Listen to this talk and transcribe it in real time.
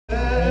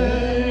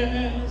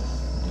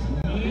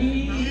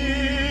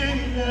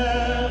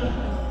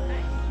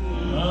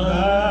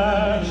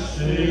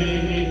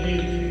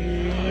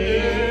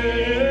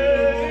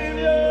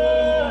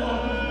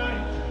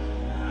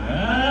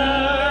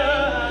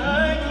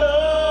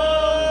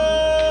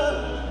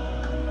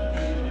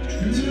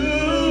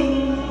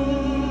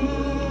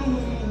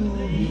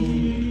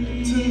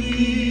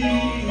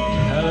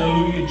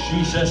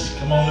Jesus.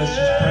 Come on, let's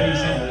just praise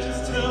Him.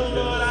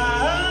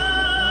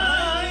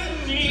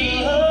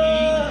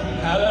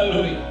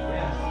 Hallelujah.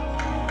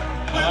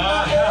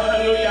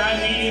 Hallelujah. I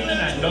need Him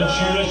tonight. Don't you?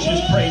 Let's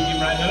just praise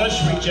Him right now. Let's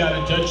reach out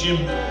and touch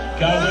Him.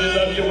 God, we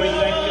love You. We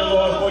thank You,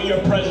 Lord, for Your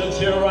presence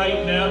here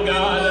right now,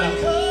 God.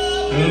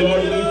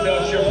 Lord, we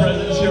felt Your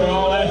presence here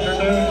all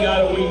afternoon,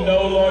 God. We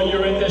know, Lord,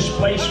 You're in this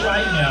place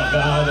right now,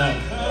 God.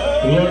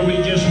 Lord, we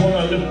just want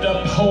to lift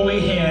up holy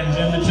hands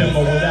in the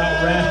temple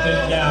without wrath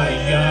and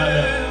doubting,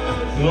 God.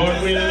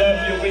 Lord, we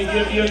love You. We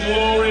give You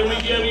glory. We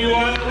give You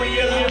honor. We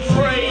give You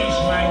praise,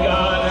 my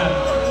God.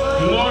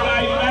 Lord,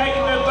 I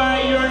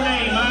magnify Your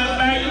name. I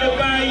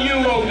magnify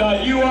You, oh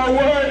God. You are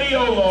worthy,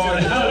 oh Lord.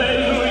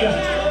 Hallelujah.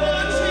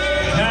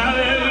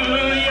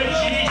 Hallelujah,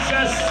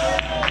 Jesus.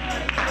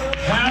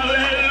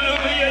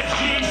 Hallelujah,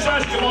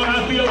 Jesus. Come on,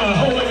 I feel the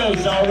Holy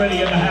Ghost already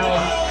in the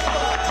house.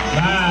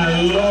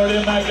 My Lord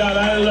and my God,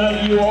 I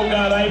love You, oh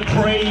God. I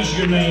praise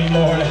Your name,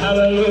 Lord.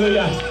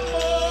 Hallelujah.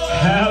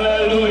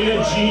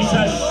 Hallelujah,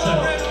 Jesus.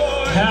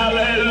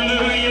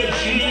 Hallelujah,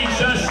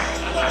 Jesus.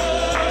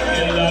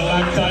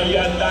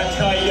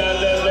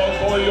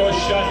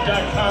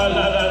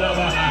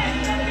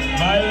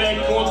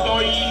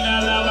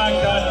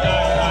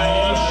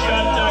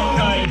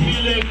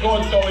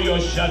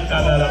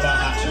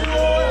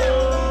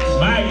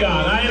 My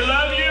God, I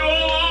love You,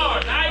 oh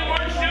Lord. I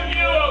worship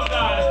You, oh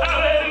God.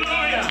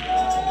 Hallelujah.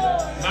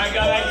 My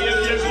God, I give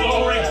You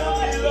glory.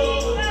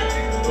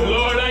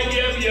 Lord, I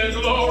give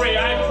You glory. I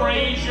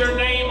praise Your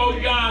name, oh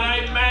God.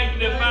 I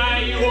magnify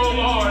You, oh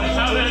Lord.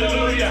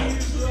 Hallelujah.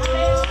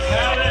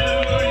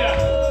 Hallelujah.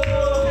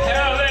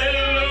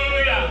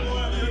 Hallelujah.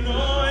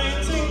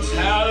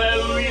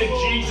 Hallelujah,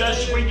 Jesus.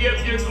 We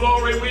give You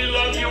glory. We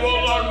love You,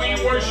 oh Lord. We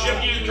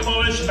worship You. Come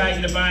on, let's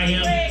magnify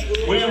Him.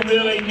 We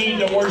really need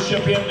to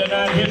worship Him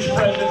tonight. His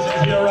presence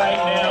is here right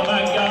now,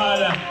 my God.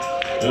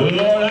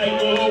 Lord, I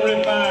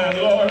glorify.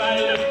 Lord, I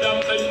lift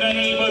up the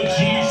name of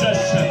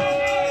Jesus.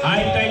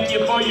 I thank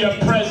You for Your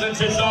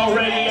presence. It's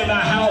already in the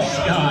house,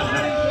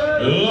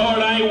 God. Lord,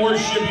 I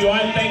worship You.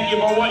 I thank You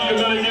for what You're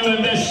going to do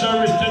in this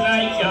service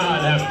tonight,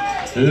 God.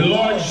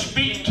 Lord,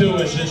 speak to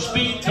us and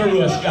speak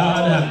through us,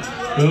 God.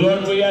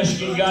 Lord, we ask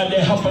You, God, to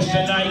help us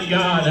tonight,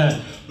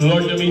 God.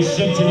 Lord, to be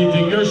sensitive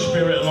to Your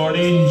Spirit, Lord,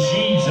 in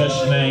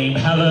Jesus' name.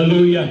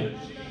 Hallelujah.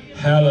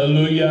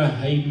 Hallelujah.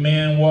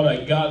 Amen. What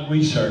a God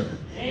we serve.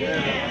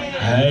 Amen.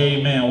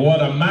 Amen.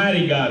 What a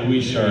mighty God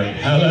we serve.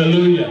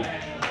 Hallelujah.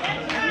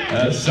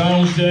 The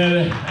song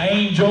said,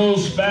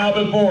 angels bow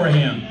before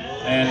Him,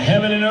 and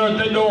heaven and earth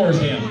adores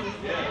Him.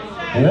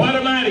 What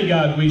a mighty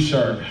God we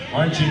serve.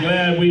 Aren't you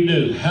glad we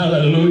do?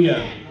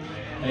 Hallelujah.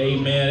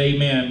 Amen.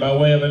 Amen. By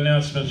way of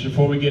announcements,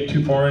 before we get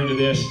too far into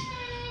this,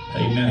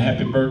 amen.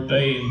 Happy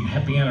birthday and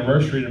happy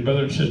anniversary to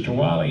Brother and Sister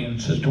Wally. And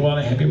Sister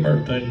Wally, happy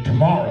birthday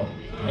tomorrow.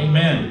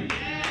 Amen.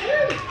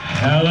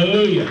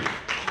 Hallelujah.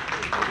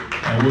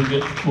 And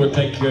we'll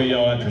take care of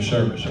y'all after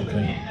service,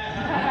 okay?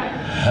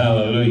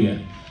 Hallelujah.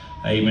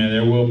 Amen.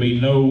 There will be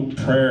no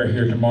prayer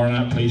here tomorrow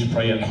night. Please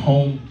pray at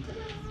home.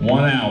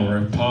 1 hour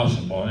if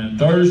possible. And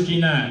Thursday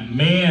night,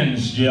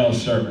 men's jail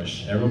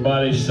service.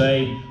 Everybody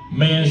say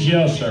men's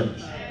jail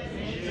service.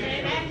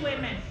 And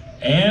women.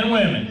 And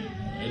women.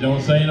 It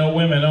don't say no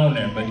women on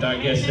there, but I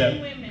guess that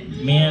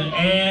men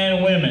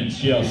and women's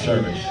jail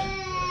service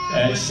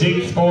at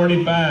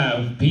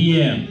 6:45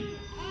 p.m.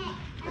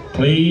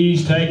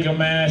 Please take a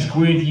mask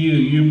with you.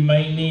 You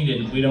may need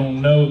it. We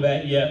don't know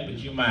that yet, but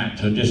you might.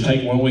 So just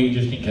take one with you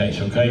just in case,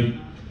 okay?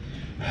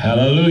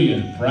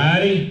 Hallelujah.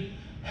 Friday,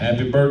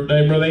 happy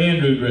birthday, Brother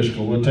Andrew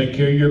Driscoll. We'll take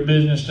care of your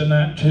business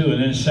tonight, too.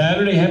 And then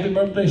Saturday, happy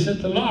birthday,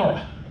 Sister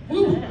Laura.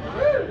 Woo.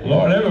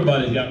 Lord,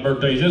 everybody's got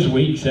birthdays this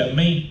week except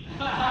me.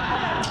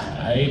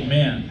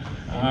 Amen.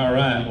 All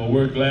right. Well,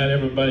 we're glad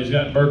everybody's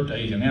got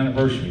birthdays and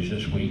anniversaries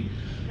this week.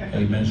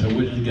 Amen. So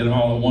we'll just get them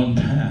all at one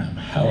time.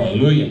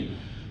 Hallelujah.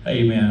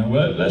 Amen.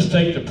 Well, let's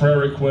take the prayer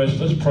request.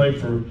 Let's pray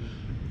for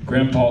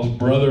Grandpa's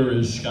brother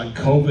who's got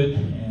COVID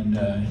and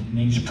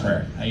needs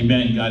prayer.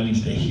 Amen. God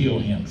needs to heal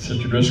him.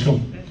 Sister Driscoll.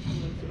 Both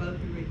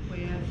the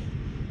requests.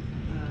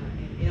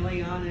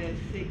 Eliana is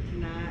sick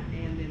tonight,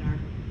 and then our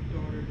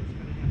daughter that's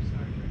going to have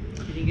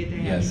surgery. She didn't get to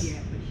have it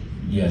yet. But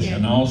yes,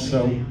 and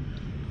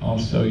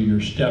also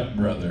your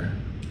stepbrother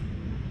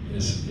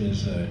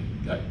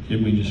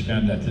we just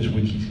found out this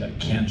week he's got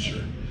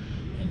cancer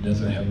and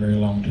doesn't have very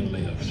long to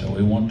live. So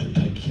we want to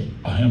take him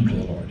to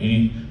the Lord.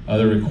 Any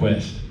other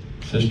requests?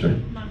 Sister?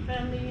 My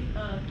family,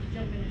 Joe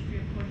Ministry,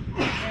 of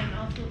course, and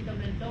also the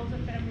Mendoza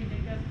family,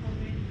 they got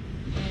COVID,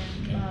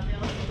 and they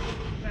also,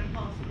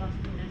 Grandpa's lost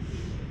a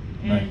nephew,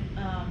 and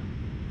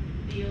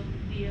the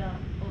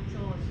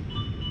Ochoas,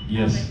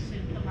 yes. Alex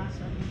and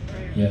Tomasa in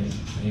prayer. Yes,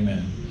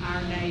 amen.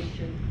 our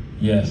nation.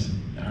 Yes,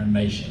 our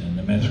nation and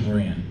the mess we're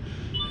in.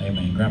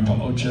 Amen. Grandpa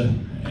Ocha,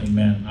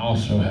 amen,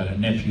 also had a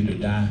nephew to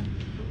die.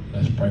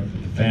 Let's pray for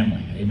the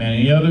family. Amen.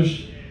 Any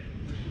others?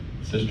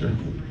 Sister?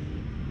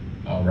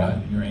 All right,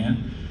 your aunt.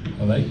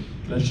 Well,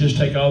 let's just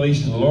take all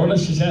these to the Lord.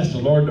 Let's just ask the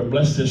Lord to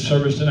bless this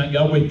service tonight.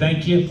 God, we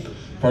thank you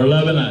for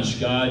loving us,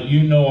 God.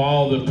 You know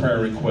all the prayer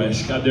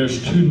requests. God,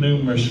 there's too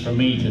numerous for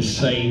me to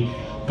say.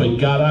 But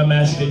God, I'm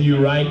asking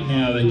you right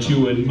now that you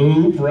would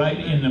move right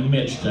in the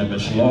midst of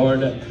us,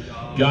 Lord.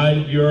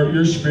 God,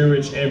 your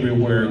Spirit's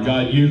everywhere.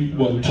 God, you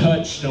will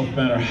touch no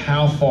matter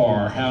how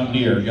far, how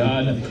near,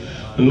 God.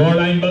 Lord,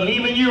 I'm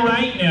believing you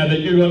right now that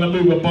you're going to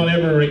move upon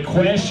every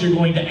request. You're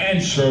going to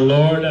answer,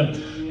 Lord.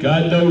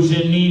 God, those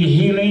that need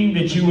healing,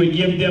 that you would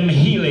give them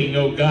healing,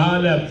 oh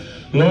God.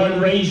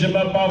 Lord, raise them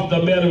up off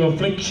the bed of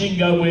affliction.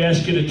 God, we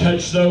ask you to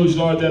touch those,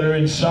 Lord, that are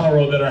in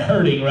sorrow, that are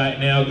hurting right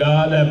now,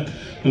 God.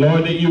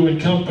 Lord, that you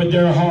would comfort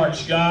their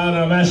hearts, God.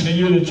 I'm asking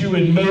you that you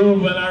would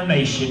move in our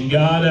nation,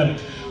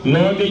 God.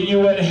 Lord, that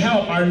you would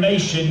help our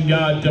nation,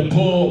 God, to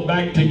pull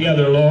back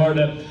together, Lord.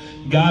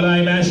 God,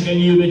 I'm asking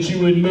you that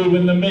you would move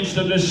in the midst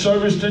of this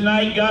service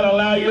tonight. God,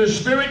 allow your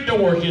Spirit to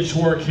work its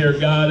work here,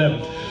 God.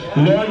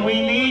 Lord,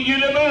 we need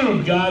you to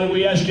move, God.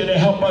 We ask you to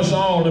help us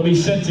all to be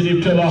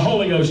sensitive to the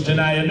Holy Ghost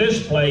tonight in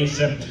this place.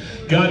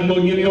 God,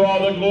 will give you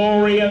all the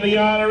glory and the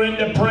honor and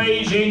the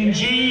praise in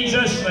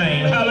Jesus'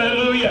 name.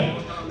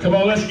 Hallelujah. Come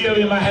on, let's give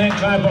him a hand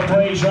clap of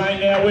praise right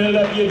now. We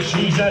love you,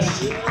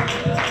 Jesus.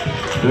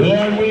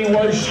 Lord, we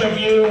worship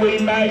you. We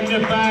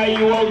magnify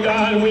you, oh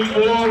God. We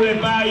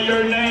glorify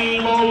your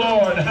name, oh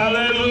Lord.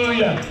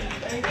 Hallelujah.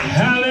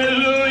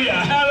 Hallelujah.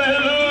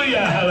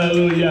 Hallelujah.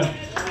 Hallelujah.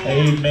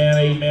 Amen,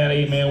 amen,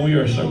 amen. We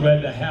are so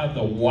glad to have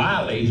the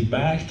Wileys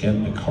back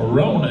and the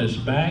Coronas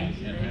back.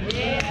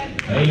 Amen.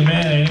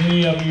 And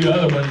any of you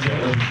other ones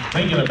that were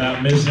thinking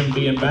about missing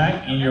being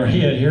back in your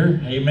head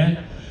here. Amen.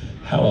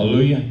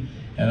 Hallelujah.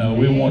 And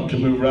we want to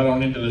move right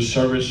on into the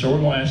service. So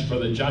we're going to ask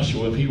Brother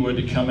Joshua if he would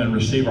to come and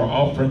receive our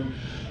offering.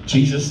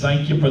 Jesus,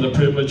 thank you for the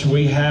privilege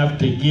we have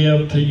to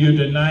give to you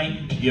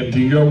tonight, to give to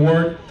your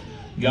work.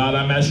 God,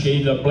 I'm asking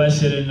you to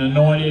bless it and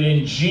anoint it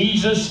in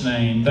Jesus'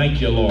 name.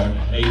 Thank you, Lord.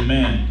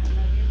 Amen.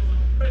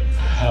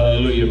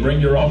 Hallelujah. Bring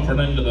your offering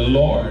unto the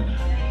Lord.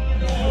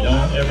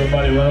 Don't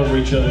everybody run over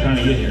each other trying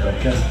to get here,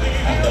 okay?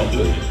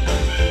 Hallelujah. Hallelujah.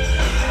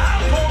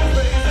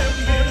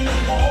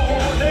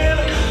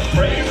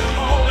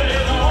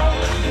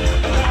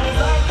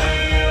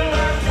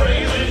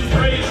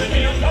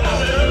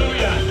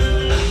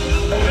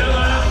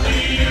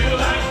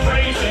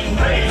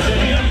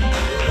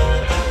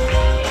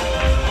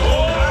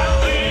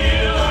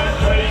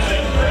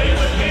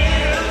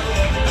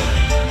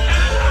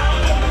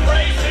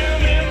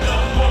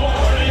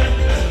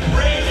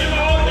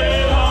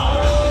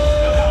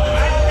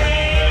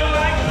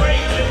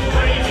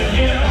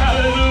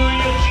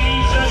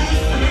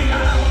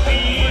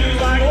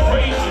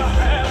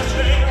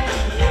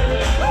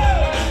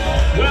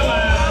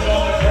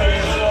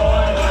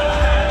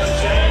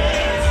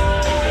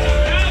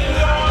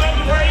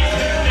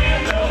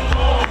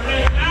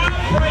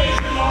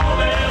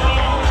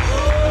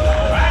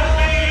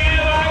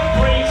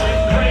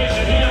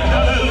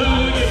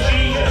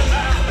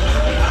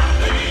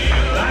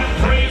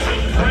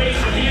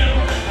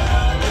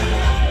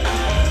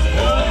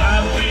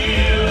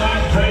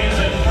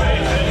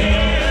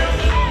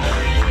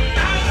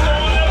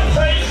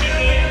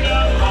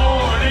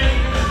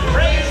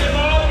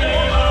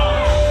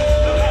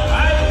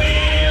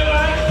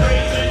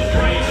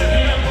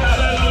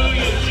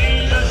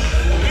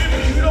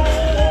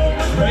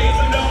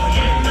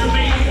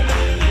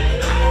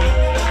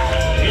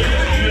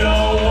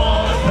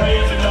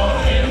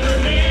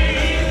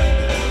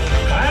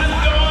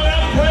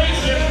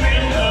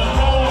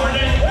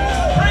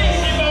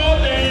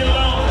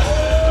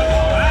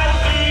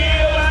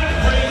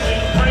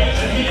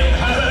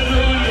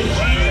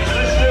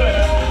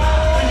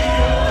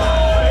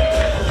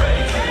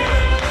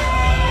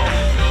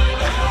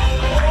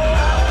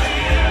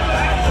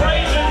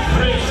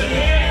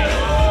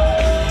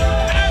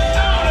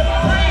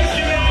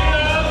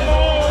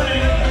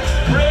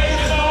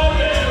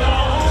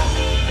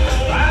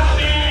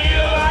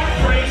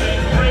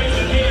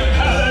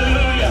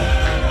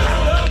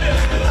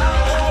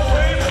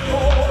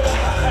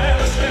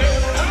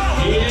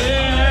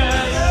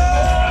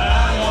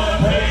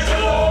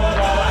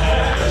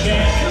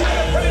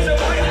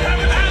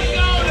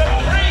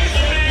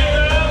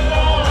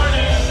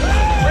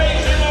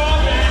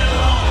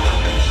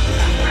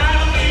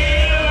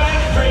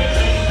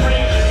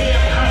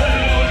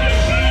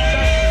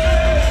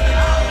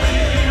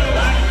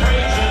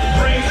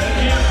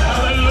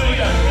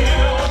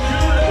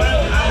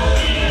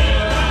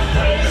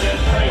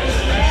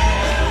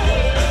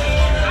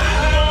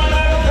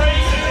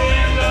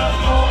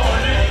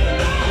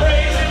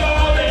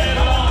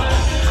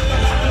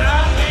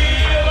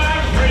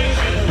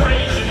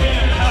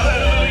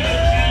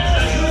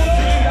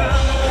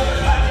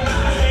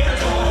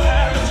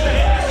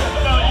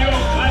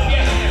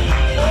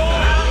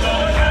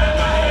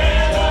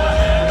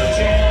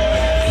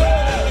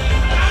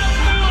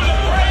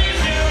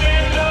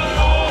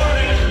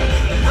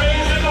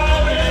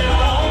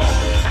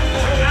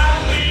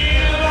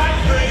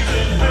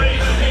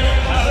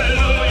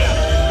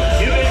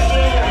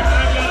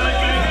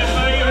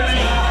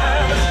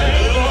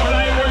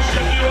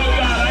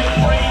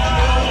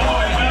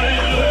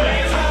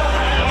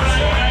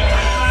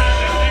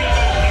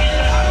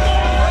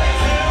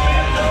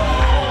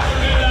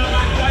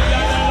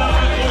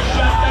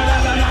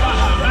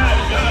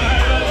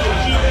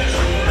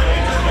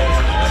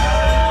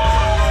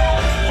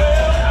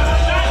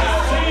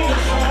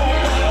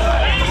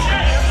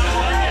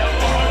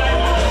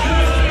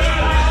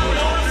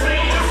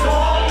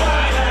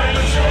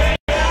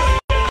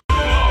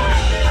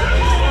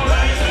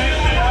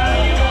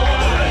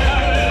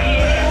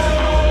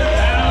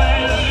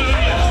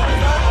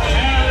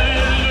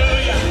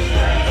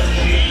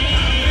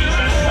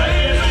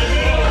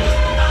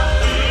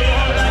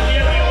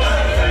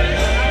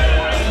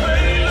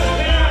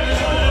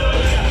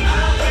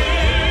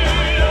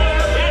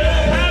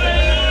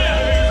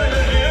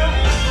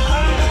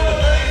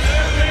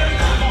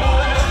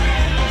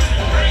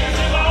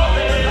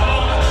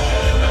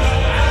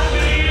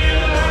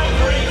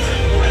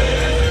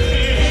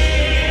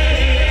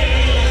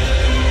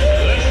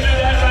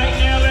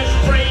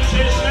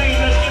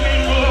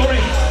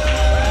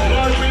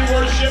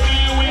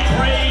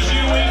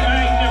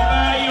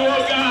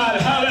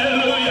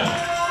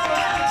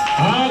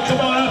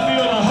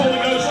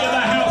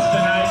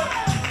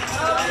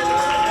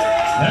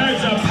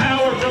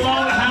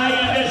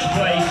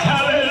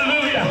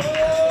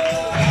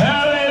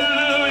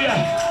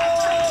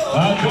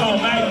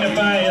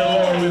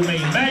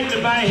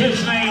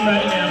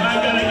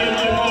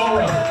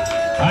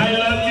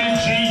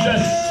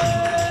 Jesus.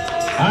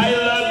 I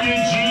love you,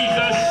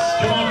 Jesus.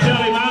 Come on, tell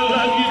him, I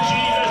love you,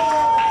 Jesus.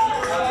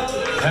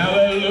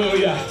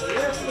 Hallelujah.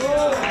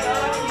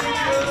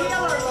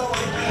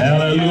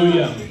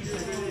 Hallelujah.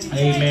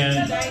 Amen.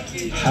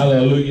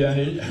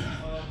 Hallelujah.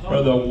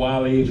 Brother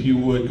Wiley, if you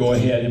would go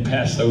ahead and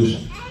pass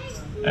those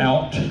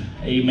out.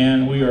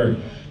 Amen. We are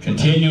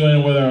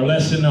continuing with our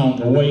lesson on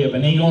the way of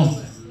an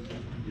eagle.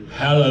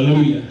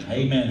 Hallelujah.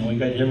 Amen. We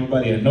got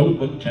everybody a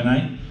notebook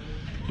tonight.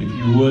 If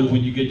you would,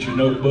 when you get your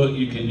notebook,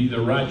 you can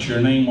either write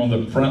your name on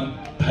the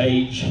front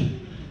page,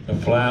 the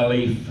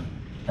flyleaf,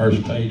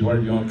 first page,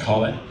 whatever you want to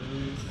call it.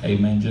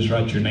 Amen. Just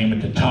write your name at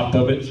the top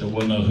of it so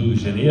we'll know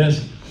whose it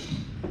is.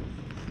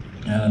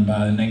 And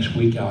by the next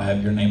week, I'll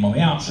have your name on the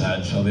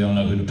outside so they'll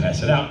know who to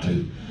pass it out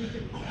to.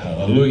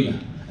 Hallelujah.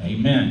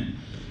 Amen.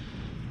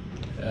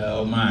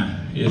 Oh my.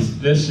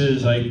 This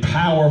is a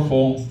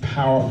powerful,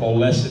 powerful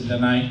lesson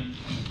tonight.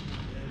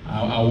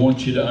 I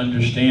want you to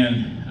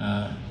understand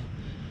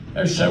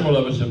there's several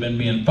of us have been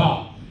being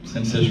fought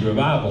since this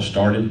revival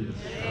started.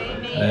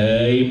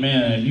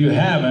 Amen. If you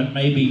haven't,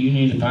 maybe you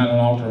need to find an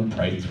altar and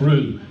pray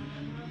through.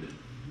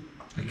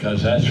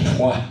 Because that's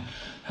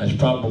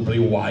probably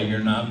why you're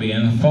not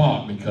being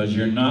fought. Because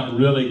you're not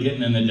really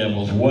getting in the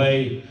devil's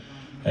way.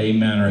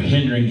 Amen. Or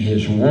hindering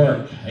his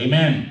work.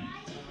 Amen.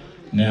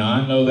 Now,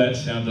 I know that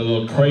sounds a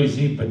little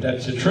crazy, but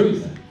that's the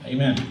truth.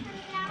 Amen.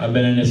 I've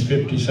been in this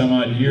 50 some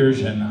odd years,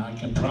 and I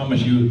can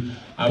promise you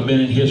I've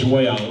been in his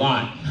way a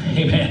lot.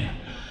 Amen.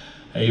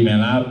 Amen.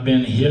 I've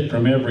been hit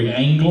from every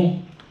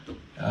angle.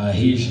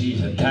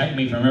 He's attacked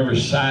me from every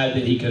side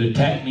that he could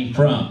attack me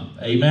from.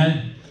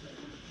 Amen.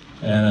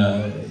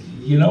 And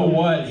you know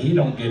what? He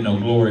don't get no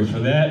glory for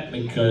that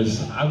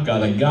because I've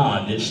got a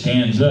God that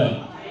stands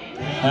up.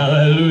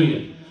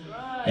 Hallelujah.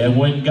 And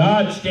when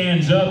God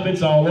stands up,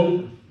 it's all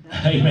over.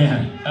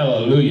 Amen.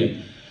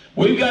 Hallelujah.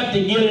 We've got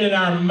to get in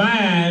our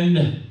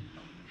mind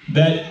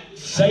that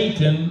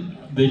Satan,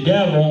 the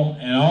devil,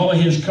 and all of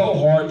his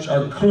cohorts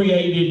are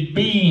created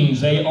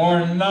beings. They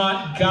are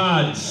not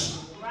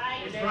gods.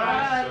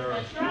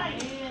 That's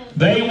right.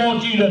 They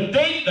want you to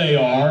think they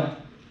are.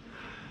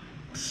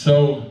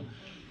 So,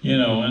 you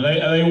know, and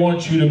they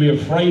want you to be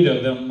afraid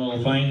of them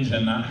little things.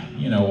 And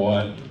you know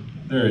what?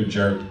 They're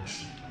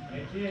jerks.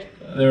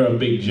 They're a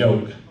big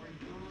joke.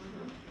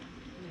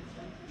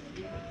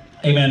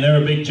 Amen.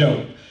 They're a big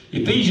joke.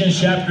 Ephesians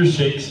chapter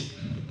 6.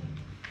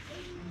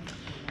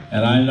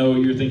 And I know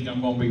you're thinking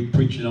I'm going to be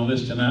preaching on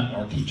this tonight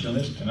or teaching on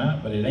this tonight,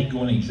 but it ain't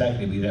going to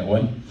exactly be that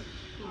way.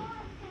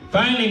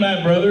 Finally,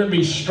 my brethren,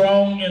 be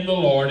strong in the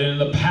Lord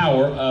and in the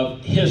power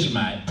of his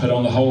might. Put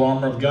on the whole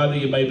armor of God that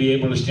you may be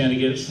able to stand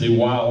against the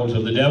wiles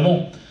of the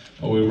devil.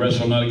 For we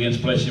wrestle not against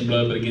flesh and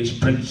blood, but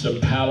against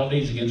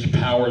principalities, against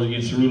powers,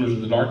 against the rulers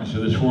of the darkness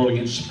of this world,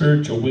 against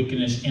spiritual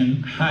wickedness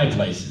in high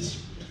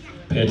places.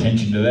 Pay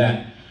attention to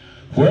that.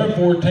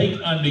 Wherefore take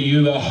unto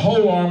you the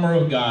whole armor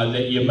of God,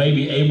 that you may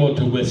be able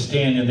to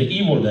withstand in the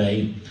evil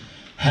day,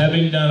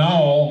 having done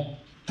all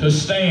to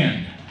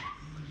stand.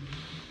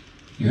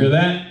 You hear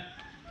that?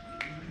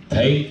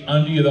 Take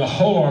unto you the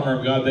whole armor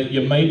of God, that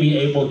you may be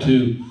able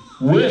to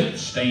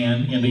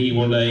withstand in the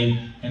evil day,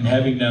 and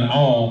having done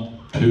all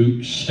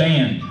to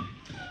stand.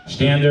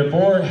 Stand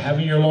therefore,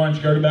 having your loins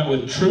girded about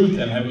with truth,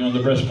 and having on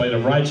the breastplate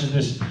of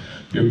righteousness,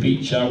 your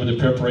feet shod with the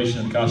preparation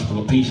of the gospel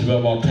of peace,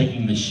 above all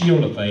taking the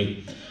shield of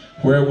faith,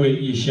 wherewith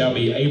ye shall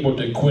be able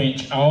to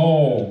quench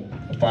all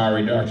the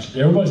fiery darts.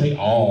 Everybody say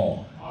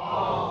all.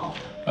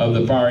 Of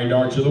the fiery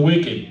darts of the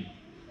wicked.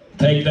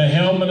 Take the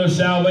helmet of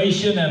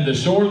salvation and the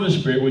sword of the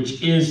Spirit,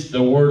 which is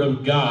the word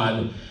of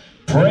God,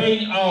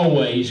 praying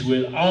always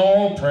with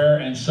all prayer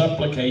and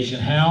supplication.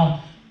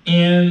 How?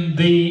 In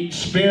the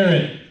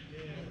Spirit.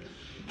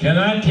 Can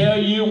I tell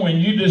you, when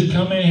you just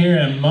come in here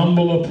and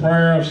mumble a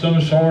prayer of some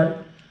sort,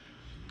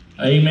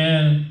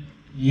 amen,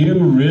 you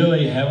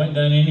really haven't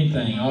done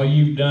anything. All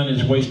you've done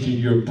is wasted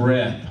your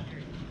breath.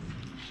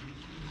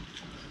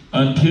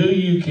 Until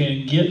you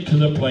can get to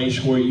the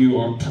place where you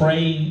are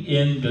praying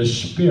in the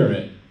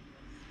Spirit.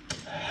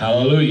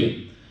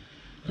 Hallelujah.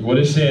 What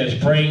it says,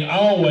 praying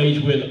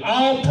always with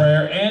all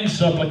prayer and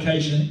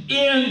supplication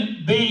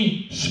in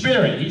the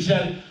Spirit. He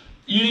said,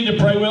 you need to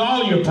pray with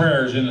all your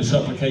prayers in the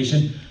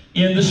supplication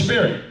in the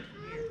Spirit.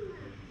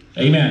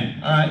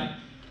 Amen. All right.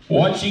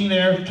 Watching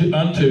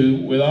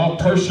thereunto with all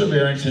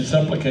perseverance and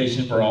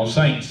supplication for all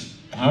saints.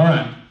 All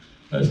right,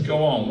 let's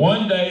go on.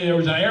 One day there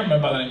was an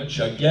airman by the name of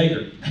Chuck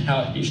Yeager.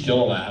 He's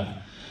still alive.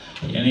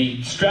 And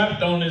he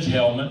strapped on his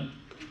helmet,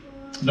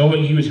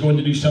 knowing he was going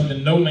to do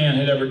something no man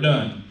had ever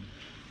done.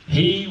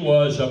 He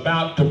was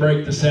about to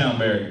break the sound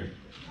barrier.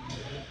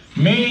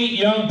 Many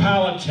young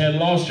pilots had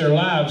lost their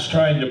lives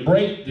trying to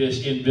break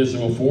this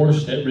invisible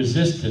force that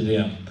resisted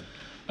them.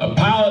 A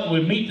pilot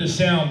would meet the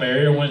sound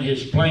barrier when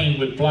his plane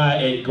would fly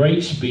at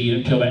great speed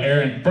until the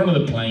air in front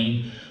of the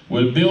plane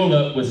would build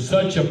up with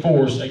such a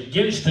force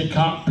against the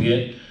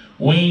cockpit,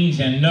 wings,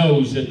 and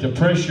nose that the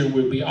pressure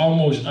would be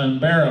almost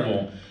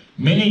unbearable.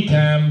 Many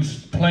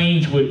times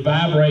planes would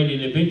vibrate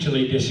and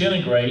eventually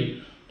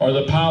disintegrate, or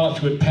the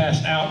pilots would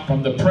pass out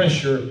from the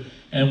pressure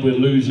and would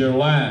lose their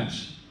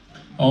lives.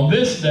 On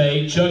this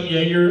day, Chuck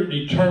Yeager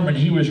determined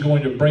he was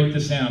going to break the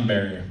sound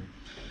barrier.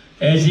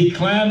 As he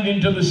climbed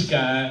into the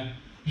sky,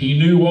 he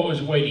knew what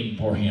was waiting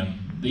for him.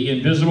 The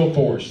invisible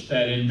force,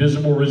 that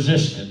invisible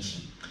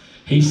resistance.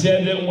 He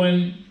said that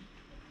when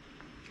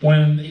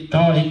he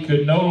thought he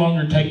could no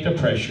longer take the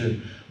pressure,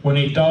 when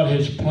he thought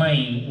his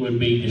plane would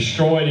be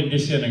destroyed and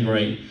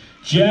disintegrate,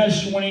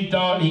 just when he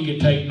thought he could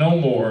take no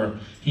more,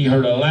 he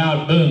heard a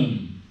loud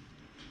boom,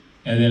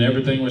 and then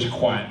everything was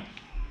quiet.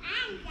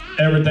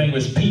 Everything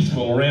was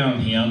peaceful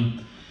around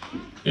him.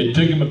 It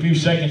took him a few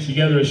seconds to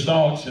gather his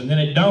thoughts, and then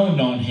it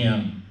dawned on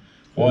him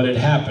what had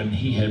happened.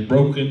 He had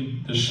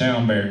broken the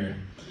sound barrier.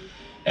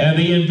 And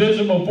the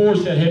invisible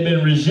force that had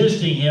been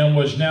resisting him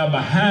was now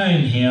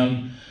behind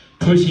him,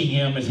 pushing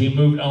him as he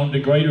moved on to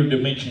greater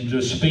dimensions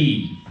of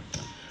speed.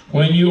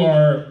 When you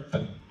are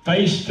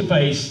face to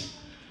face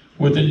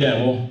with the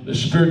devil, the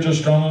spiritual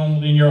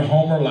stronghold in your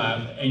home or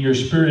life, and your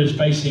spirit is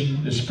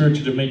facing the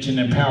spiritual dimension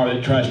and power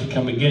that tries to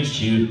come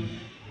against you,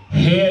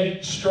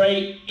 head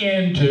straight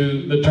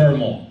into the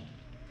turmoil.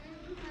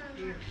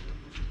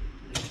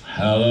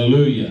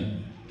 Hallelujah.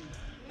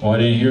 Boy, I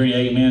didn't hear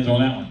any amens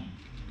on that one.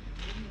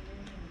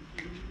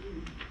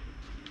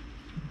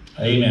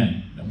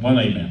 Amen. One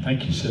amen.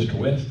 Thank you, Sister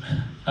West.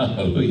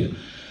 Hallelujah.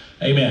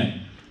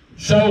 Amen.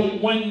 So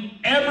when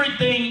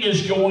everything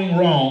is going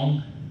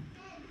wrong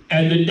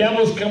and the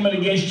devil's coming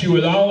against you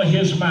with all of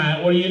his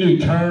might, what do?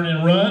 Turn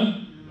and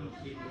run?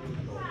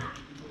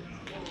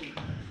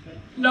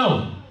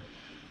 No.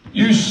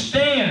 You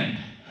stand.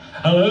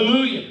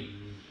 Hallelujah.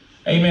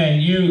 Amen.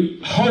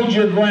 You hold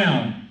your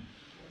ground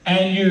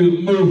and you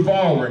move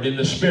forward in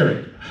the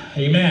Spirit.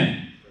 Amen.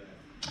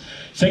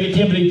 2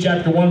 Timothy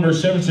chapter 1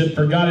 verse 7 said,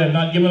 "For God hath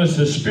not given us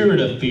the spirit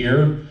of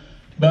fear,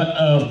 but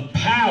of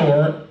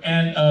power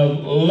and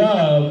of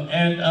love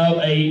and of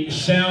a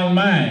sound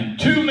mind."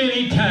 Too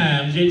many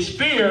times it's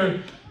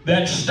fear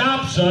that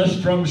stops us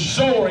from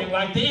soaring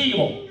like the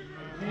eagle.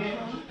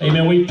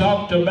 Amen. We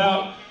talked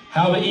about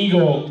how the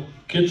eagle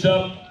gets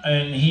up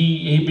and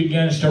he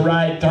begins to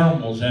ride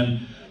thermals. And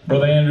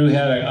Brother Andrew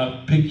had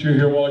a picture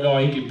here a while ago.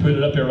 He could put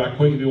it up there right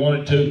quick if you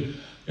wanted to.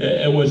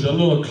 It was a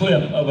little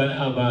clip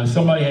of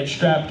somebody had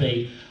strapped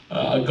a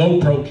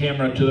GoPro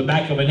camera to the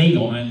back of an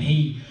eagle, and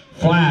he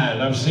flies.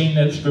 I've seen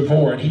this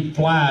before, and he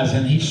flies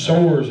and he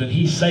soars and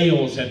he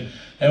sails,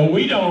 and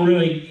we don't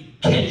really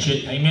catch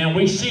it. Amen.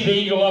 We see the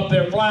eagle up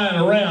there flying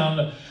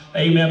around.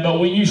 Amen. But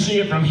when you see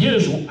it from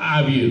his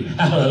eye view,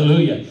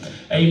 hallelujah.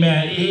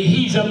 Amen.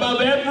 He's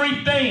above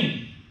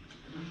everything.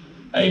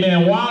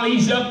 Amen. While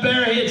he's up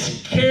there,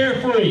 it's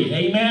carefree.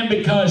 Amen.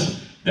 Because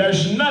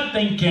there's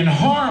nothing can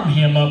harm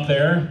him up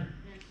there.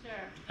 Yes,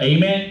 sir.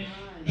 Amen.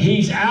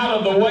 He's out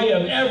of the way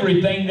of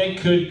everything that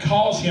could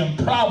cause him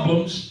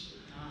problems.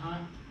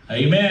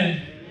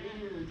 Amen.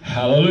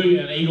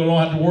 Hallelujah. An eagle don't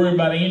have to worry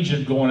about the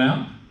engine going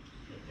out.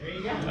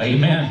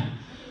 Amen.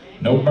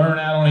 No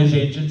burnout on his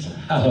engines.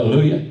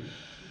 Hallelujah.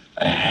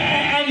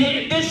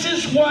 And this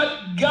is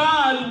what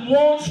God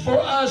wants for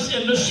us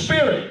in the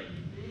Spirit.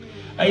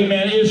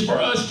 Amen. Is for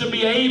us to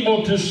be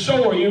able to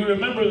soar. You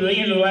remember the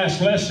end of the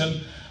last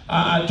lesson,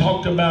 I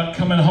talked about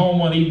coming home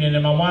one evening,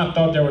 and my wife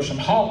thought there were some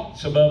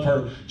hawks above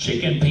her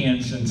chicken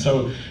pens, and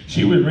so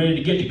she was ready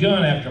to get the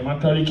gun after them. I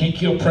thought you can't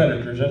kill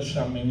predators.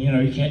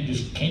 You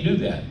can't do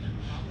that.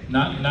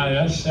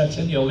 That's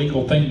an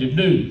illegal thing to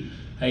do.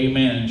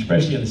 Amen.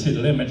 Especially in the city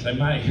limits, they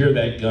might hear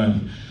that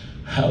gun.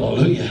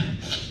 Hallelujah.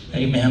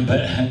 Amen.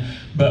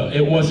 But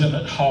it wasn't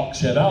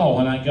hawks at all.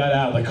 When I got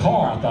out of the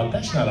car, I thought,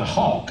 that's not a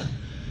hawk.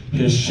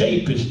 His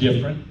shape is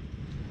different.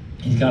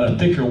 He's got a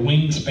thicker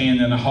wingspan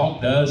than a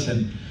hawk does,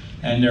 and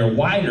they're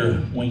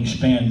wider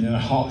wingspan than a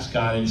hawk's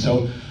got. And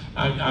so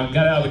I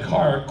got out of the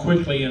car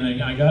quickly,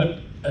 and I got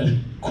as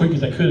quick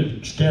as I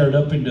could, stared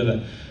up into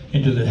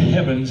the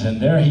heavens,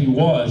 and there he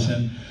was.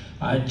 And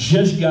I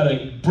just got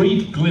a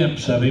brief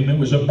glimpse of him. It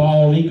was a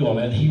bald eagle,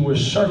 and he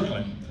was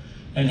circling,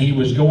 and he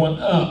was going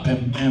up.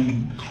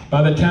 And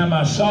by the time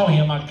I saw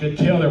him, I could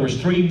tell there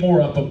was 3 more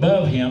up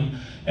above him,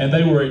 and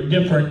they were at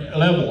different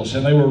levels,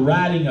 and they were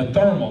riding a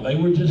thermal. They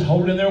were just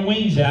holding their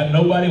wings out.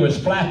 Nobody was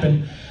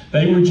flapping.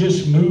 They were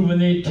just moving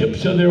the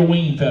tips of their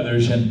wing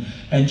feathers and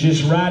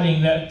just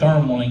riding that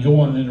thermal and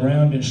going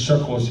around in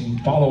circles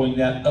and following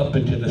that up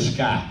into the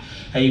sky.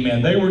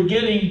 Amen. They were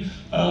getting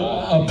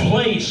a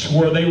place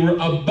where they were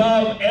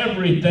above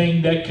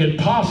everything that could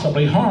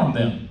possibly harm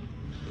them.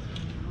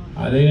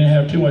 They didn't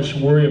have too much to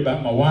worry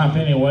about my wife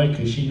anyway,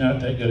 because she's not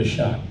that good a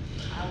shot.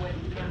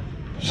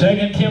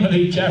 2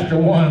 Timothy chapter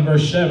 1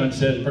 verse 7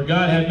 says, "For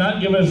God hath not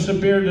given us a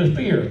spirit of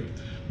fear,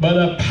 but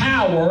of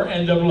power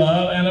and of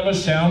love and of a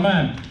sound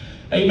mind."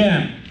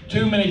 Amen.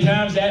 Too many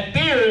times that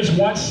fear is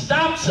what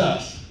stops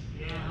us.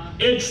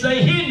 It's the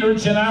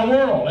hindrance in our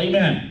world.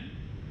 Amen.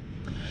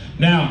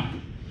 Now,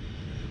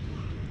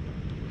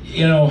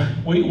 you know,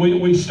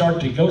 we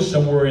start to go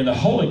somewhere in the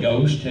Holy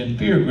Ghost and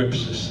fear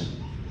grips us.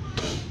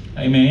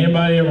 Amen.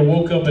 Anybody ever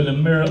woke up in the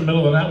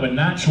middle of the night with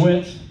night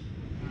sweats?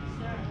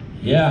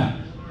 Yeah.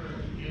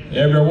 You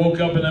ever woke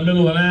up in the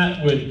middle of the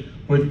night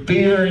with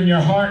fear in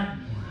your heart?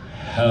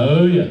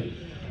 Hallelujah.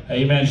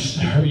 Amen.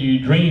 You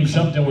dreamed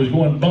something was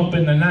going bump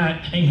in the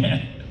night.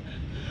 Amen.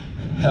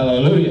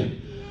 Hallelujah.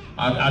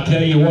 I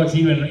tell you what's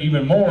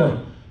even more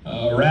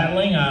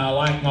rattling.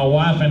 Like my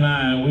wife and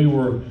I, we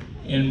were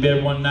in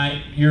bed one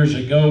night years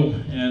ago,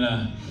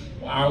 and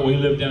we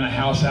lived in a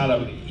house out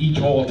of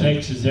Etoll,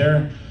 Texas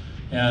there,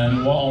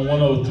 and on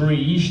 103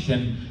 East,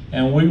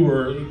 and we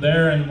were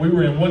there, and we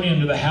were in one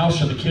end of the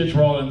house, and the kids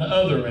were all in the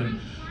other, and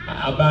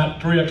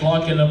about 3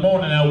 o'clock in the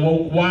morning, I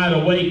woke wide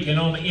awake, and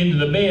on the end of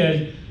the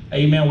bed,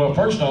 amen. Well,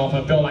 first off,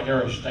 I felt like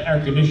the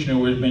air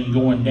conditioner had been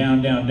going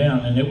down, down,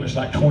 down, and it was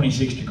like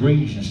 26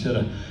 degrees instead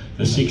of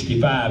the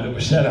 65 it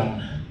was set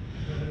on.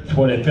 That's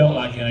what it felt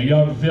like. You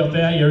ever felt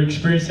that? You ever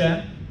experienced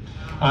that?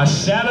 I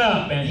sat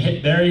up,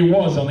 and there he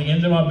was on the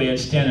end of my bed,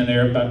 standing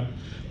there about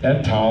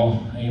that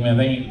tall. Amen.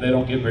 They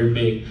don't get very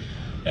big.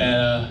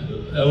 And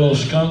a little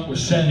skunk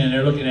was sitting in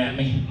there looking at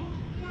me.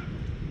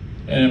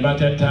 And about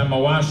that time, my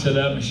wife sat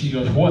up, and she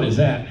goes, "What is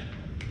that?"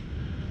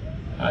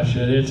 I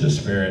said, "It's a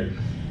spirit."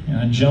 And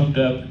I jumped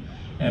up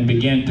and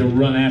began to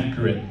run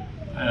after it.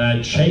 And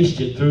I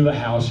chased it through the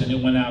house, and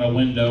it went out a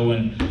window,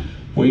 and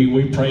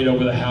we prayed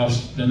over the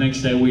house. The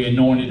next day, we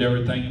anointed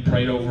everything and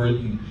prayed over it,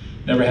 and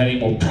never had any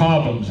more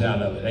problems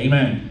out of it.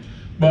 Amen.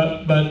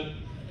 But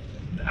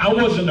I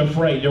wasn't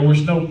afraid. There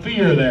was no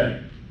fear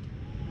there.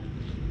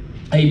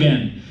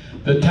 Amen.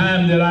 The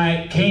time that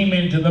I came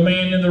into the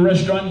man in the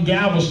restaurant in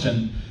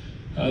Galveston,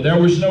 there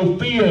was no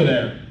fear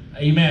there.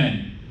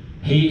 Amen.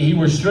 He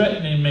was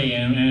threatening me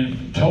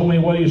and told me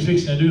what he was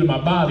fixing to do to my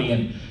body,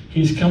 and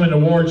he's coming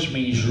towards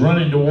me. He's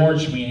running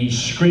towards me, and he's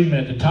screaming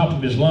at the top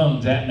of his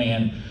lungs at me,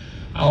 and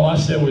all I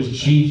said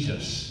was,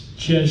 "Jesus.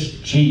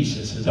 Just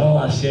Jesus," is all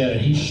I said,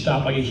 and he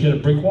stopped like he hit a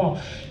brick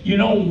wall. You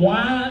know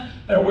why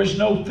there was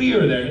no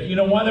fear there? You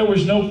know why there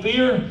was no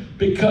fear?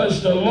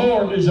 Because the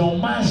Lord is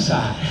on my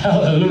side.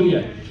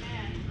 Hallelujah.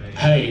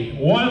 Hey,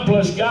 1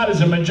 plus God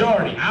is a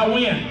majority. I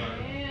win.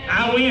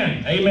 I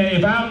win. Amen.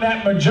 If I'm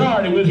that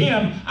majority with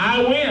him,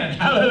 I win.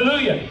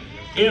 Hallelujah.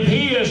 If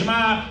he is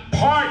my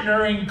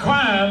partner in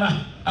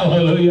crime,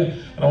 hallelujah.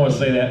 I don't want to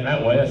say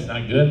that way. That's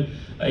not good.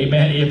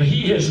 Amen. If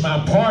he is my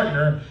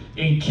partner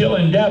in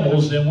killing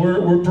devils, then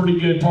we're pretty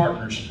good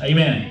partners.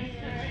 Amen.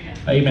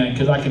 Amen.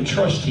 Because I can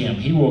trust him.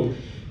 He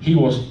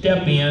will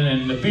step in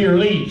and the fear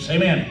leaves.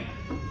 Amen.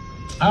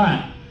 All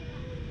right.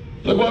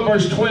 Look what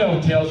verse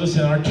 12 tells us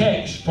in our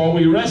text. For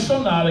we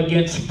wrestle not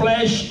against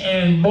flesh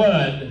and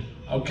blood.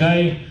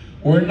 Okay?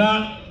 We're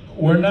not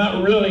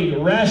really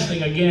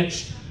wrestling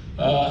against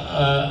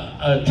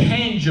a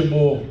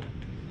tangible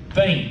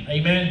thing.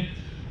 Amen.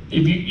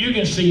 If you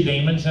can see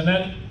demons, and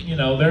that,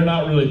 they're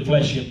not really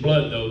flesh and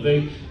blood, though.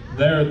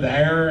 They're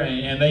there,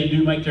 and they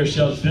do make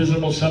themselves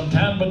visible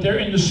sometimes, but they're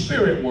in the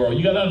spirit world.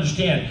 You got to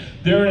understand,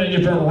 they're in a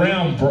different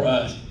realm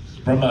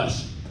from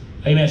us.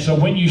 Amen. So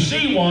when you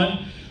see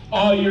one,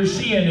 all you're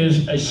seeing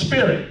is a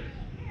spirit.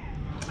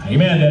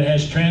 Amen. That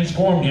has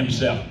transformed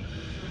himself.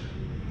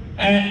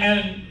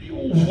 And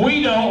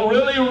we don't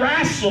really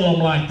wrestle them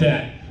like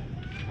that.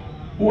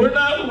 We're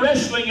not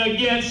wrestling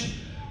against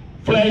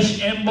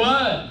flesh and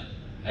blood.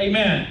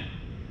 Amen.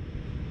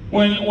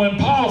 When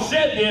Paul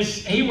said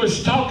this, he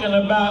was talking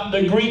about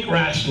the Greek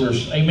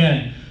wrestlers.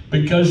 Amen.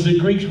 Because the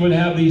Greeks would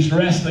have these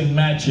wrestling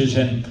matches,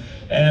 and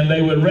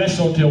they would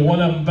wrestle till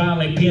one of them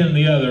finally pinned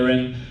the other.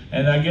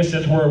 And I guess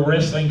that's where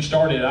wrestling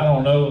started. I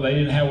don't know. They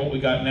didn't have what we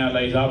got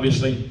nowadays,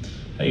 obviously.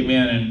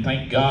 Amen. And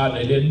thank God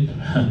they didn't.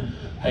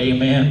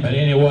 Amen. But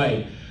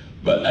anyway.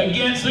 But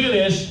against, look at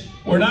this.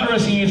 We're not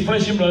wrestling against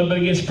flesh and blood, but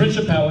against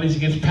principalities,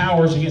 against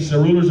powers, against the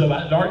rulers of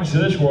darkness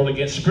of this world,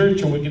 against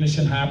spiritual wickedness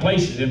in high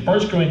places. In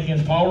 1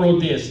 Corinthians, Paul wrote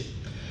this.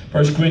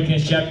 1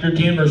 Corinthians chapter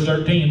 10, verse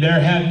 13. There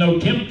hath no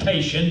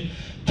temptation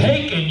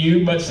taken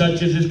you, but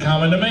such as is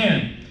common to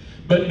man.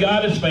 But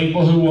God is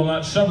faithful, who will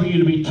not suffer you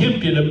to be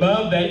tempted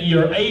above that ye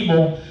are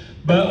able,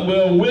 but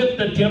will with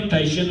the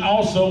temptation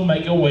also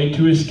make a way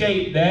to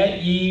escape,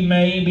 that ye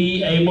may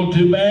be able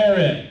to bear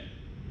it.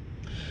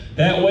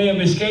 That way of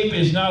escape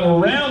is not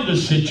around the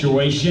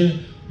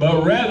situation,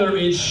 but rather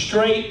it's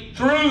straight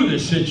through the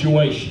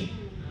situation.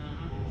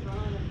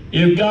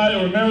 If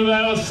God, remember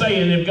that I was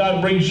saying, if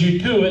God brings you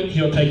to it,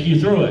 he'll take you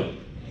through it.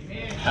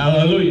 Amen.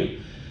 Hallelujah.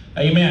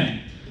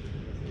 Amen.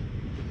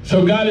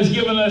 So God has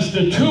given us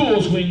the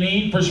tools we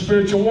need for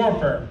spiritual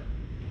warfare.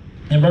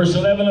 In verse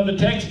 11 of the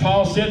text,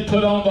 Paul said,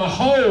 put on the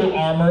whole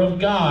armor of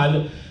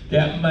God,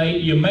 that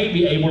you may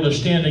be able to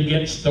stand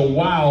against the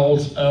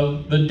wiles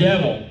of the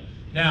devil.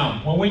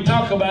 Now, when we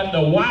talk about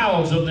the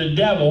wiles of the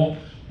devil,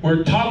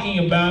 we're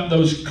talking about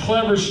those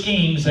clever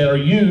schemes that are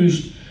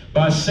used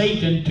by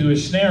Satan to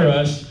ensnare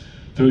us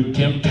through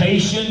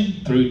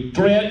temptation, through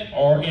threat,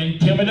 or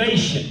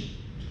intimidation.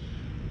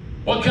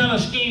 What kind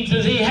of schemes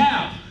does he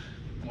have?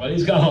 Well,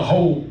 he's got a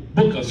whole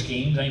book of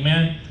schemes,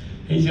 amen?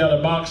 He's got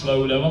a box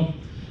load of them.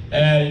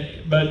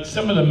 But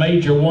some of the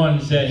major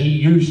ones that he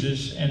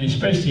uses, and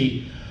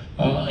especially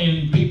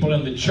in people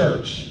in the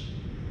church,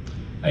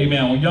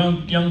 amen. When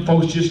young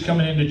folks just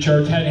coming into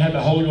church, hadn't had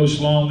the Holy Ghost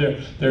long,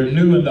 they're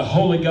new in the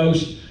Holy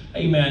Ghost.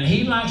 Amen.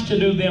 He likes to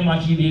do them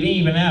like he did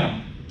Eve and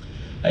Adam.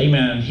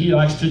 Amen. He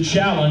likes to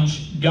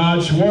challenge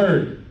God's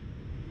word.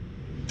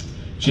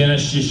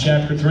 Genesis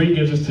chapter 3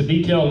 gives us the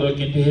detailed look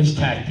into his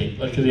tactic.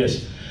 Look at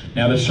this.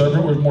 Now the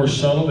serpent was more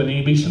subtle than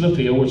any beast of the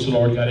field which the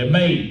Lord God had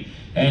made.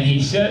 And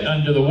he said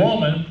unto the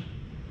woman,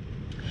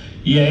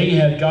 Yea,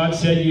 hath God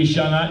said, Ye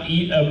shall not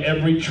eat of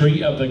every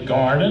tree of the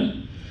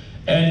garden?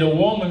 And the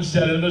woman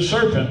said unto the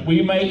serpent,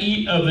 We may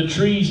eat of the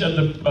trees of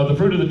the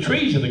fruit of the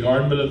trees of the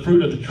garden, but the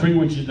fruit of the tree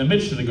which is in the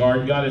midst of the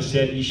garden, God has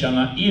said, Ye shall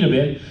not eat of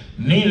it,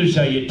 neither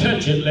shall ye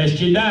touch it, lest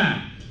ye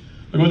die.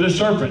 Look at the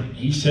serpent.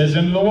 He says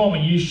unto the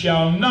woman, You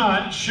shall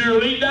not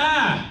surely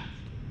die.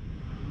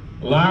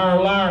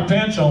 Liar, liar,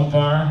 pants on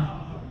fire.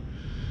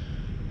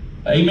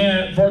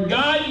 Amen. For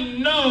God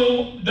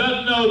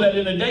doth know that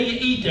in the day you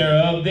eat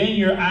thereof, then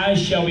your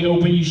eyes shall be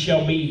open. You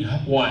shall be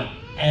what?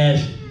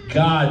 As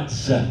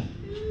gods,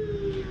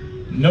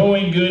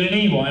 knowing good and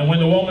evil. And when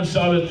the woman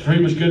saw that the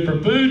tree was good for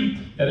food,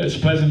 that it was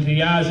pleasant to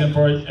the eyes, and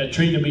for a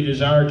tree to be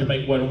desired to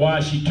make one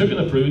wise, she took of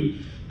the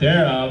fruit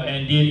thereof,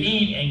 and did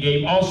eat, and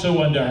gave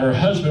also unto her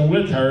husband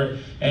with her,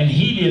 and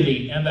he did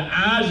eat. And the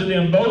eyes of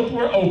them both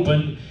were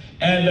opened,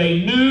 and they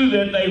knew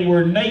that they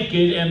were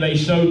naked, and they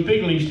sewed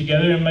fig leaves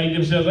together and made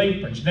themselves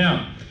aprons.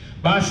 Now,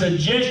 by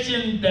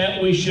suggestion that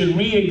we should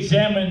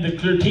re-examine the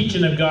clear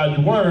teaching of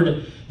God's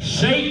word,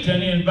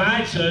 Satan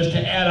invites us to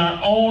add our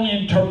own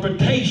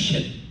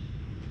interpretation,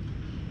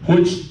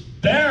 which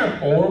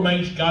therefore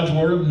makes God's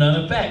word of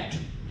none effect.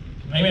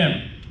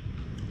 Amen.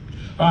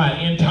 All right,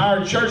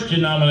 entire church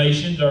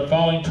denominations are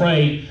falling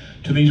prey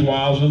to these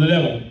wiles of the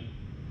devil.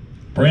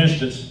 For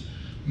instance,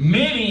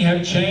 many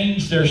have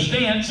changed their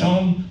stance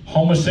on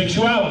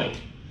homosexuality.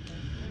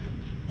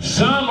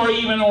 Some are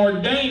even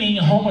ordaining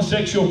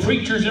homosexual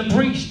preachers and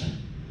priests.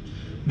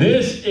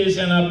 This is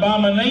an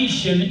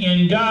abomination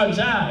in God's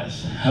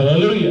eyes.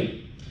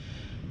 Hallelujah.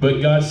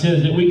 But God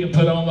says that we can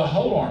put on the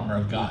whole armor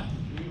of God.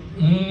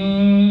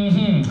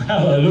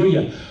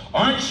 Hallelujah.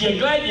 Aren't you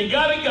glad you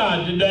got a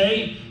God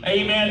today,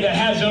 amen, that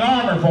has an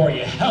armor for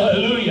you?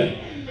 Hallelujah.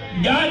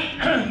 God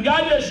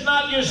does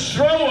not just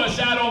throw us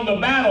out on the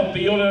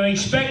battlefield and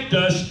expect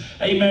us,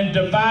 amen,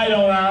 to fight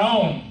on our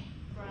own.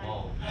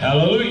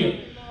 Hallelujah.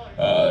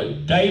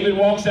 David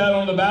walks out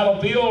on the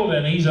battlefield,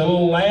 and he's a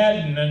little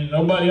lad, and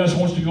nobody else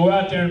wants to go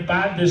out there and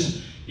fight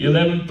this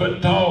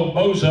 11-foot-tall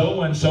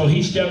bozo, and so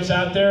he steps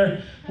out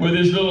there with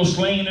his little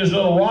sling and his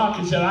little rock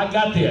and said, I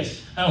got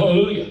this.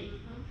 Hallelujah.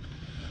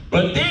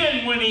 But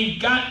then when he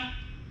got...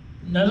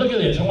 Now look at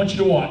this. I want you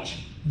to watch.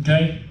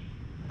 Okay?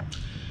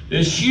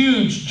 This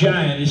huge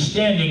giant is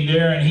standing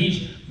there, and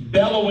he's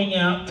bellowing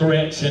out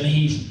threats, and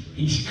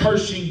he's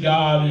cursing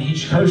God, and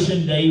he's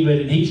cursing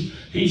David, and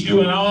he's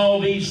doing all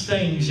these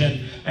things, and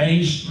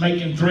he's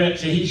making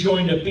threats that he's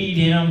going to feed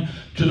him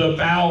to the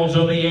fowls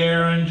of the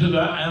air and to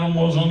the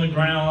animals on the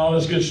ground, all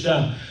this good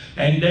stuff.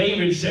 And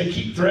David said,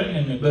 keep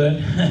threatening me, bud.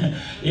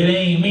 It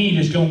ain't me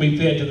that's going to be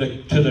fed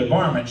to the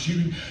varmints.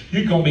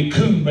 You're going to be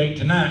coon bait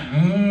tonight.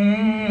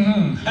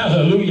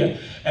 Hallelujah.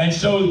 And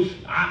so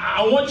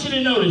I want you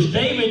to notice,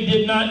 David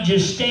did not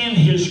just stand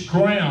his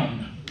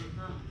ground.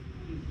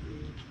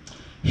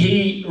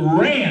 He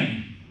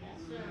ran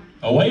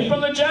away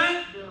from the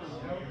giant?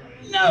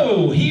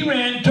 No, he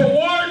ran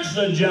towards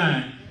the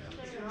giant.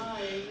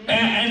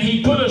 And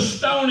he put a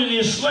stone in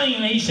his sling,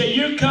 and he said,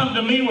 you come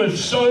to me with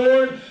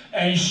sword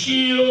and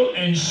shield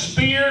and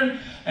spear,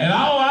 and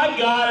all I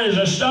got is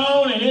a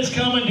stone, and it's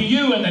coming to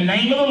you in the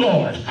name of the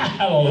Lord.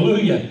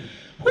 Hallelujah.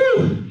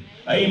 Whew.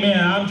 Amen.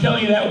 I'm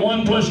telling you, that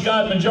 1 plus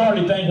God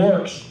majority thing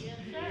works.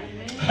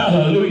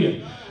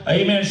 Hallelujah.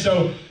 Amen.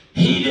 So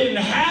he didn't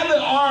have the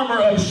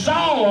armor of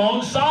Saul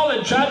on. Saul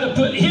had tried to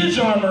put his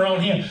armor on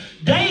him.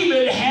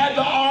 David had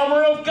the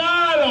armor of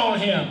God on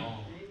him.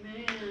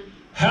 Amen.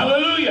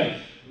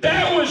 Hallelujah.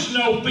 There was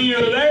no fear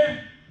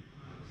there.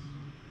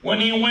 When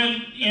he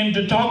went in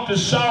to talk to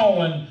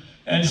Saul,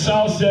 and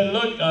Saul said,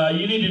 look,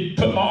 you need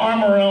to put my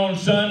armor on,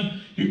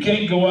 son. You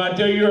can't go out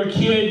there. You're a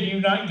kid.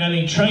 You've not got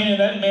any training.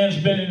 That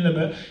man's been in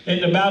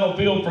the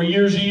battlefield for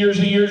years and years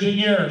and years and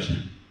years.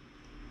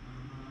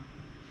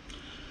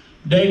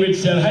 David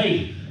said,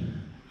 hey,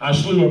 I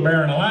slew a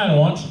bear and a lion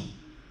once.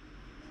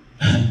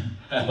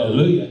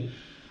 Hallelujah.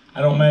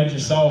 I don't imagine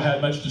Saul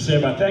had much to say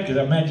about that, because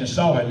I imagine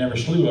Saul had never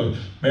slew a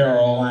bear or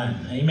a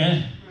lion.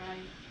 Amen.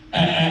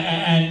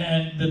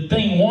 And the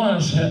thing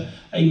was,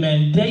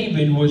 amen,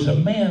 David was a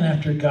man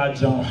after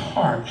God's own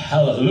heart.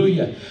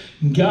 Hallelujah.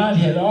 God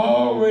had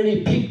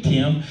already picked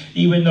him,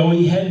 even though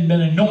he hadn't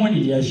been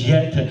anointed as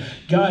yet.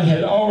 God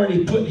had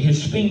already put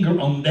his finger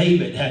on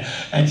David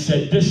and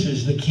said, this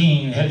is the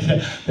king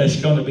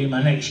that's going to be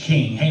my next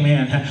king.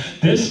 Amen.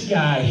 This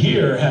guy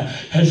here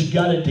has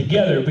got it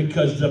together,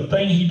 because the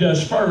thing he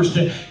does first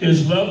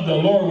is love the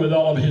Lord with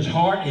all of his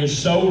heart, his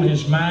soul,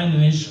 his mind,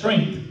 and his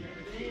strength.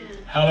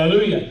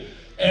 Hallelujah.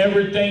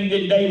 Everything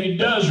that David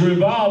does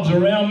revolves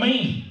around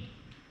me.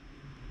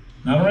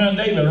 Not around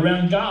David,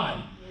 around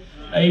God.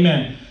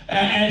 Amen.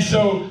 And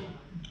so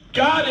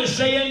God is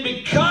saying,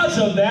 because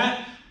of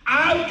that,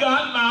 I've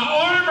got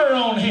my armor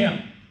on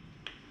him.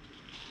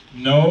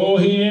 No,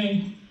 he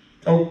didn't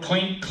go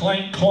clink,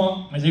 clank,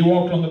 clunk as he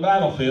walked on the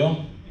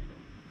battlefield.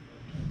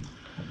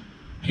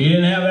 He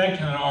didn't have that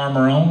kind of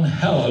armor on.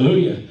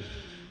 Hallelujah.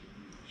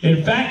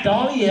 In fact,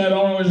 all he had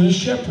on was a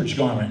shepherd's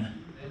garment.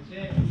 That's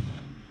it.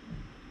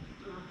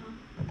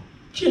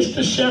 Just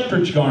a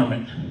shepherd's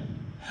garment.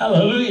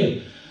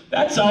 Hallelujah.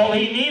 That's all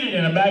he needed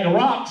in a bag of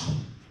rocks.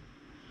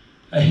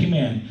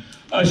 Amen.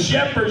 A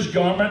shepherd's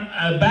garment,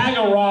 a bag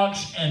of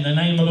rocks, and the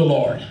name of the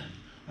Lord.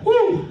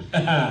 Woo!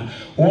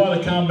 What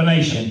a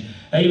combination.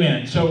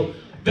 Amen. So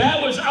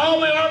that was all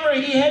the armor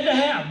he had to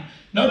have.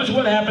 Notice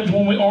what happens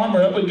when we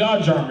armor up with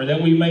God's armor,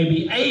 that we may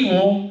be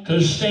able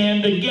to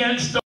stand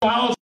against the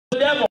wiles of the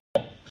devil.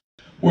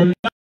 We're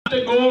not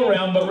to go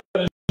around, but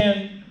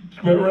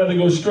rather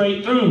go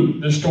straight through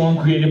the storm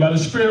created by the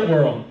spirit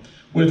world.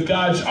 With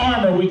God's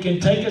armor, we can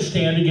take a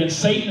stand against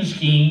Satan's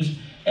schemes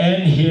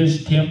and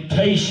his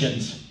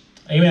temptations.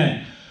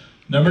 Amen.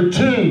 Number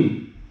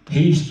 2,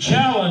 he's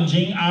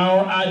challenging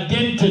our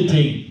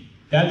identity.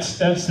 That's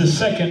the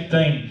second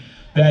thing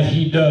that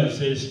he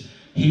does, is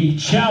he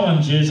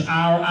challenges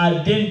our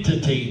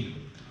identity.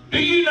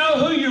 Do you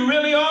know who you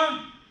really are?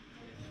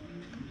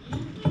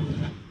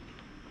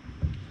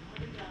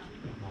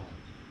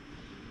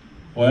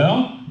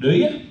 Well, do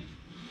you?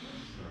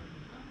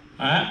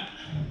 All right.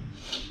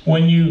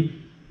 When you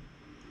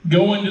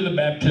go into the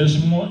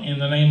baptismal in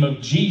the name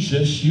of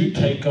Jesus, you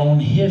take on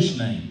his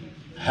name.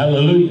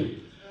 Hallelujah.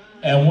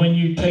 And when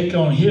you take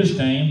on his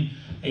name,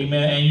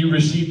 amen, and you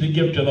receive the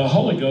gift of the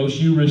Holy Ghost,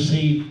 you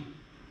receive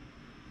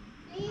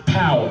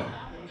power.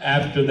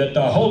 After that,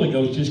 the Holy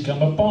Ghost has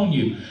come upon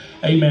you.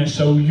 Amen.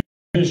 So you're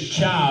his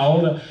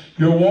child.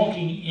 You're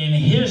walking in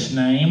his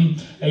name.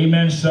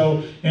 Amen.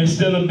 So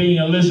instead of being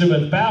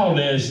Elizabeth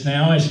Valdez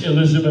now, it's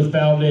Elizabeth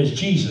Valdez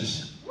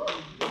Jesus.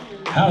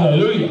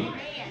 Hallelujah.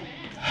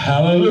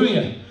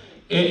 Hallelujah.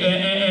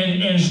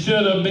 And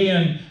instead of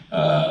being,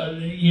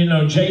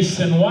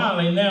 Jason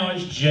Wiley, now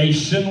it's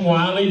Jason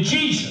Wiley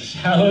Jesus.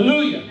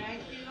 Hallelujah.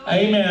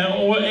 Amen.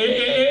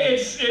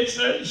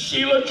 It's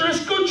Sheila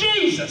Driscoll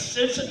Jesus.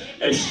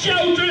 It's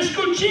Joe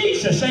Driscoll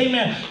Jesus.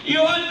 Amen.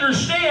 You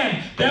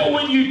understand that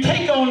when you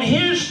take on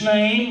his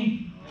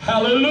name,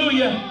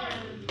 hallelujah.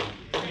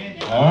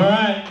 All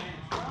right.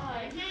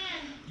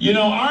 You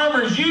know,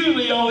 armor's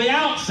usually on the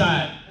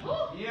outside.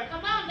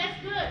 Come on,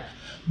 that's good.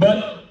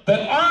 But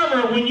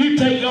armor, when you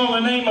take on the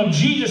name of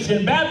Jesus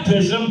in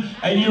baptism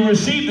and you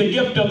receive the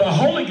gift of the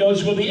Holy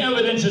Ghost with the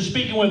evidence of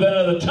speaking with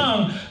another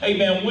tongue,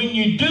 amen, when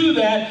you do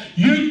that,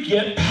 you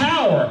get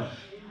power.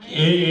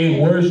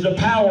 Where's the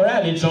power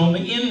at? It's on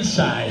the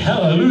inside.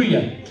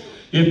 Hallelujah.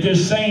 If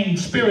this same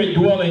spirit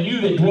dwell in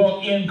you that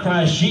dwelt in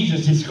Christ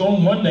Jesus, it's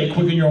going one day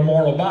quicken your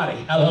mortal body.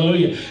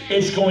 Hallelujah.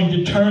 It's going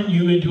to turn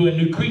you into a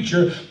new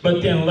creature,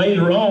 but then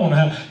later on,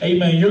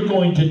 amen, you're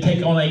going to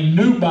take on a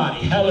new body.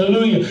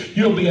 Hallelujah.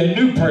 You'll be a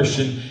new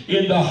person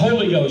in the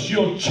Holy Ghost.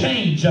 You'll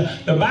change.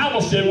 The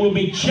Bible said we'll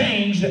be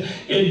changed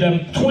in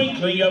the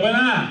twinkling of an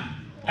eye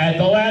at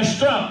the last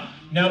trump.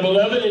 Now,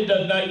 beloved, it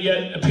does not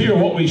yet appear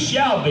what we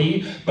shall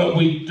be, but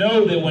we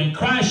know that when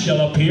Christ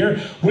shall appear,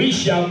 we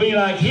shall be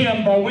like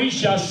him, for we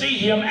shall see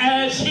him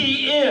as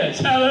he is.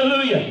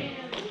 Hallelujah.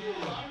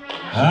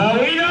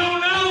 We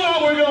don't know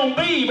what we're going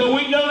to be, but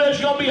we know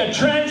there's going to be a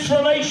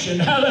transformation.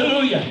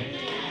 Hallelujah.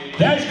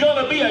 There's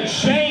going to be a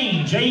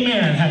change.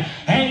 Amen.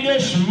 And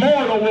this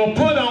mortal will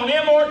put on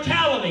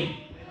immortality.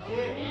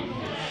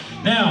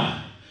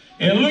 Now,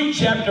 in Luke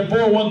chapter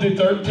 4, 1 through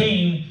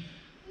 13,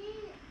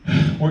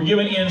 we're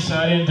given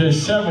insight into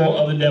several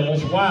of the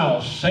devil's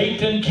wiles.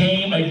 Satan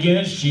came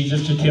against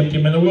Jesus to tempt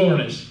him in the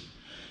wilderness.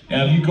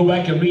 Now, if you go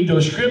back and read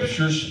those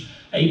scriptures,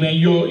 amen,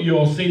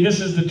 you'll see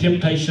this is the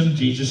temptation of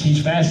Jesus.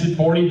 He's fasted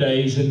 40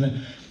 days, and of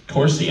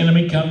course the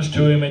enemy comes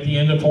to him at the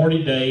end of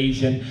 40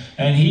 days,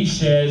 and he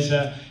says,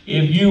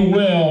 if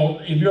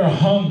you're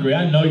hungry,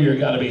 I know you've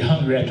got to be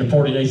hungry after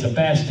 40 days of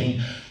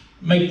fasting,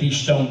 make these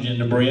stones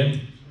into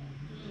bread.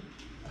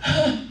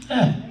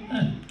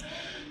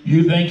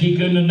 You think he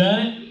couldn't have done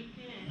it?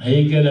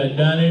 He could have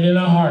done it in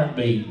a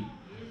heartbeat.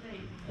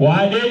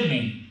 Why didn't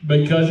he?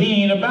 Because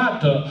he ain't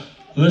about to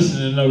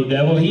listen to no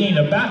devil. He ain't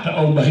about to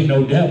obey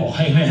no devil.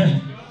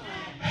 Amen.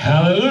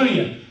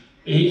 Hallelujah.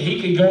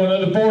 He could go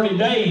another 40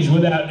 days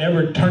without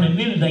ever turning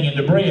anything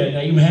into bread.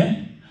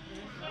 Amen.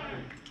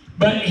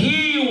 But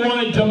he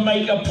wanted to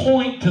make a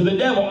point to the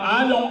devil.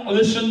 I don't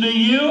listen to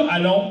you. I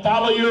don't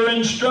follow your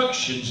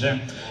instructions.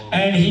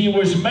 And he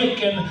was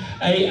making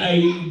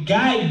a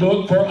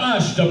guidebook for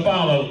us to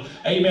follow.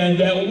 Amen.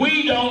 That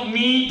we don't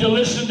need to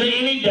listen to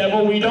any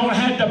devil. We don't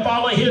have to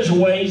follow his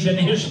ways and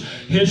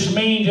his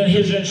means and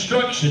his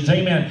instructions.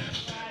 Amen.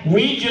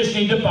 We just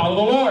need to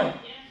follow the Lord.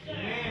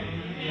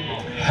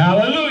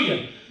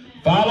 Hallelujah.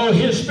 Follow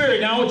his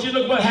spirit. Now I want you to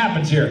look what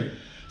happens here.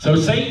 So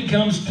Satan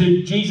comes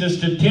to Jesus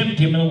to tempt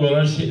him in the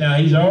wilderness. Now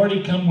he's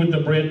already come with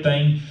the bread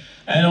thing.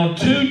 And on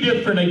 2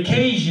 different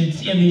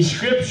occasions in these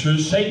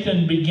scriptures,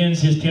 Satan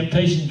begins his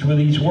temptations with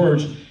these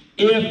words,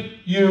 if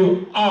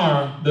you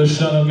are the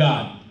Son of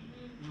God.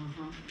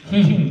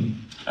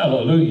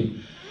 Hallelujah.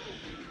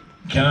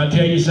 Can I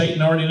tell you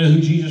Satan already knew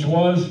who Jesus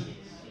was?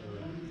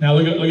 Now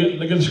look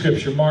at the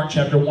scripture. Mark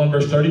chapter 1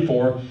 verse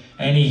 34.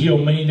 And he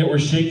healed many that were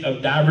sick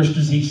of divers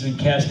diseases and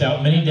cast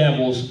out many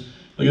devils.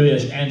 Look at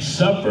this. And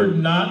suffered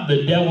not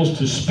the devils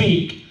to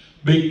speak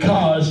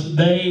because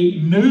they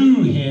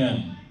knew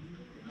him.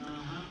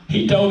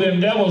 He told them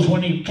devils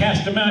when he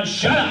cast them out,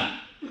 shut up.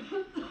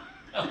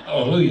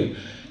 Hallelujah.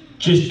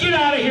 Just get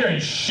out of here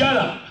and shut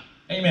up.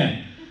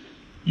 Amen.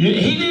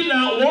 He did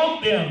not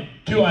want them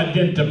to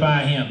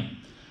identify him.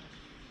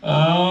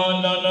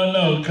 Oh,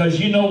 no. Because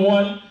you know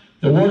what?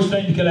 The worst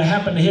thing that could have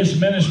happened to his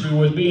ministry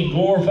was being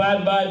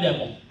glorified by a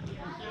devil.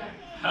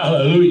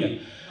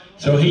 Hallelujah.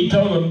 So he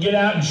told them, get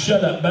out and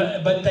shut up.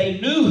 But they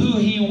knew who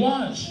he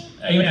was.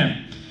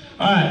 Amen.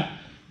 All right.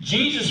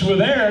 Jesus was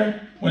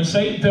there when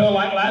Satan fell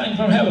like lightning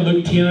from heaven.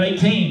 Luke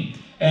 10:18.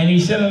 And he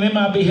said unto them,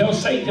 I beheld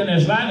Satan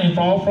as lightning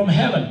fall from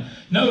heaven.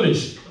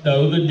 Notice,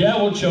 though, the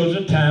devil chose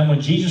a time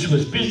when Jesus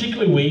was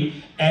physically weak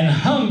and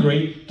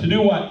hungry to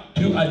do what?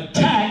 To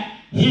attack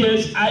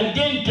his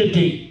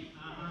identity.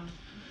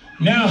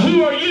 Now,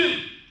 who are you?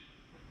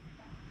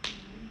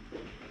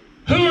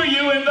 Who are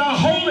you in the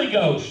Holy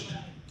Ghost?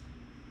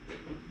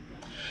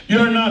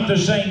 You're not the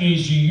same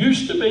as you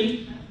used to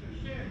be.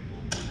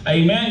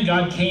 Amen.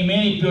 God came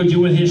in, he filled you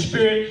with his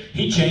Spirit.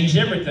 He changed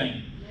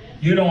everything.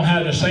 You don't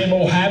have the same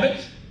old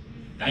habits.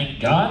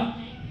 Thank God.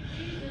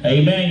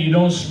 Amen. You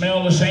don't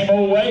smell the same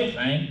old way.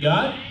 Thank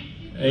God.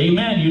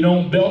 Amen. You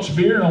don't belch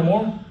beer no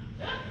more.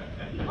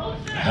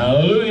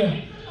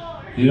 Hallelujah.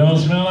 You don't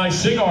smell like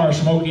cigar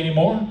smoke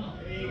anymore.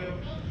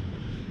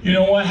 You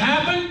know what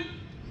happened?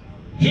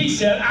 He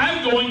said,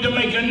 I'm going to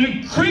make a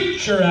new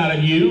creature out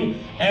of you.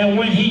 And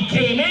when he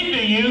came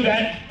into you,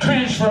 that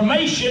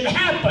transformation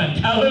happened.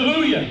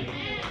 Hallelujah.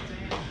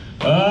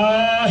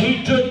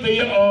 He took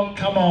oh,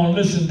 come on,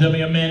 listen to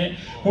me a minute.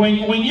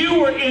 When you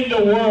were in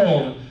the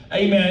world,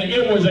 amen,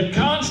 it was a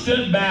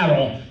constant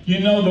battle. You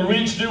know, the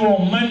rent's due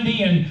on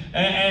Monday,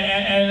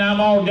 and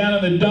I'm all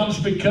down in the dumps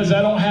because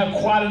I don't have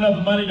quite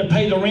enough money to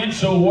pay the rent.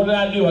 So what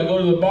do? I go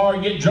to the bar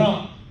and get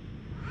drunk.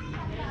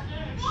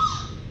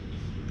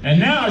 And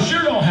now I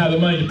sure don't have the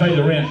money to pay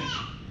the rent.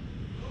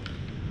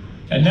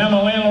 And now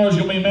my landlord's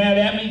going to be mad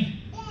at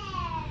me.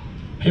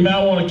 He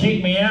might want to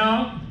kick me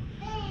out.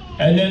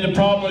 And then the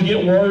problem will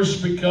get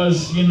worse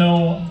because, you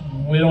know,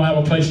 we don't have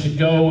a place to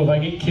go if I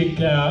get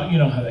kicked out. You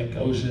know how that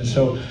goes. And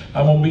so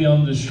I'm going to be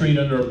on the street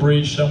under a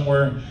bridge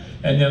somewhere.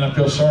 And then I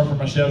feel sorry for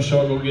myself, so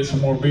I'll go get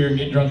some more beer and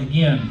get drunk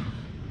again.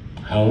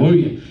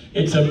 Hallelujah.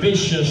 It's a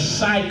vicious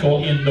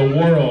cycle in the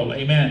world.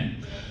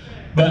 Amen.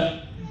 But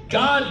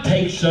God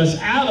takes us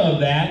out of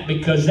that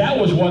because that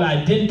was what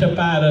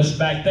identified us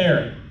back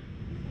there.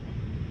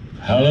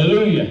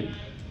 Hallelujah.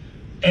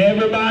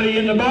 Everybody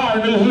in the bar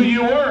knew who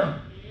you were.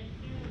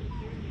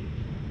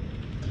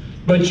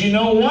 But you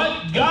know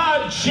what?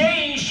 God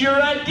changed your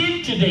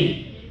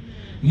identity.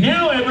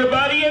 Now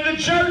everybody in the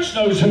church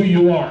knows who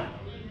you are.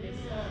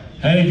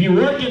 And if you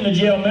work in the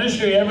jail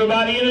ministry,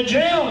 everybody in the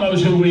jail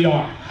knows who we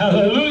are.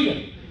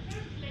 Hallelujah.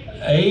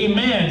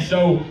 Amen.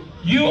 So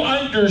you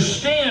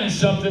understand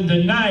something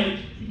tonight.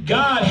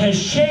 God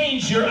has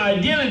changed your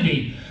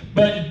identity.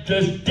 But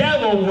the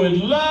devil would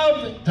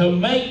love to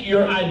make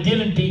your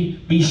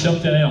identity be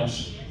something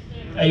else.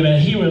 Amen.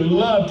 He would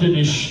love to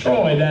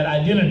destroy that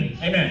identity.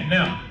 Amen.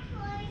 Now,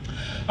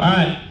 all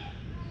right.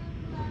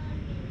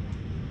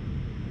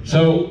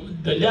 So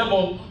the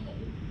devil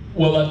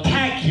will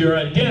attack your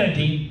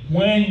identity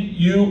when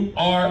you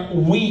are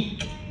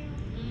weak.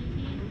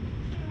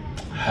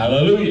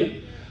 Hallelujah.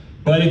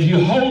 But if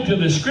you hold to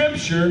the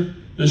scripture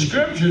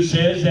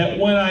says that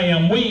when I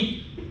am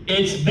weak,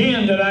 it's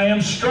then that I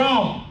am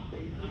strong.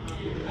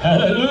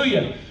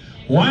 Hallelujah.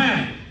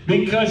 Why?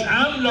 Because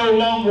I'm no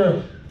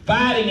longer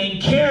fighting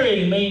and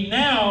carrying me.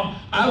 Now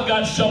I've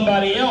got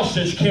somebody else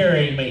that's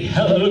carrying me.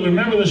 Hallelujah.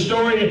 Remember the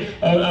story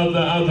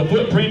of the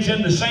footprints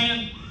in the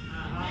sand?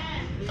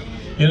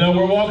 You know,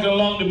 we're walking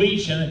along the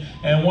beach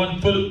and one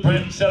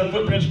set of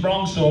footprints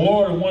belongs to the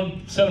Lord and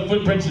one set of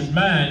footprints is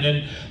mine.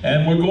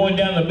 And we're going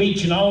down the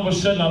beach and all of a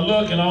sudden I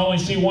look and I only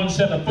see one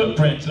set of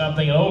footprints. And I'm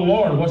thinking, oh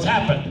Lord, what's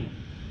happened?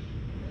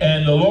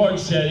 And the Lord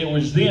said it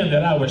was then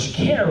that I was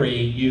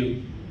carrying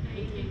you.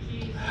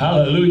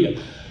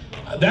 Hallelujah.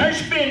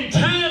 There's been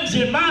times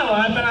in my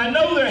life, and I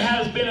know there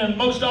has been in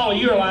most all of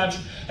your lives,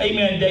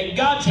 amen, that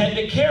God's had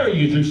to carry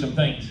you through some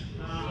things.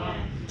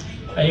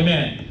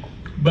 Amen.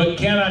 But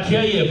can I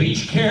tell you, if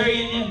he's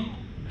carrying you,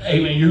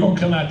 amen, you're going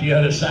to come out the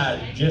other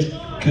side just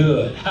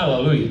good.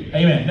 Hallelujah.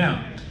 Amen.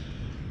 Now,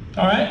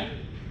 all right.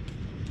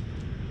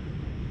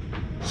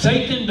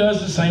 Satan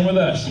does the same with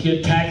us. He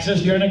attacks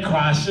us during a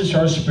crisis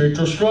or a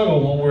spiritual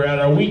struggle when we're at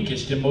our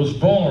weakest and most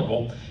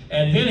vulnerable.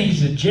 And then he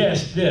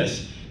suggests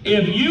this.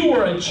 If you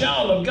were a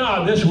child of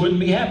God, this wouldn't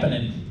be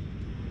happening.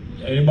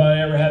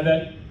 Anybody ever had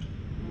that?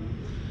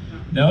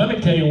 Now, let me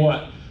tell you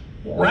what.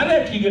 Right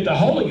after you get the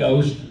Holy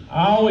Ghost,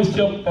 I always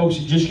tell folks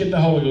to just get the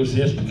Holy Ghost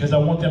this because I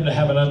want them to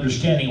have an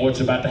understanding of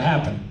what's about to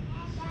happen.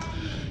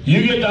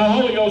 You get the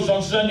Holy Ghost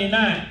on Sunday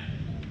night.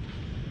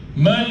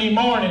 Monday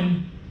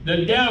morning,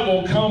 the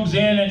devil comes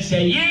in and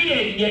says, you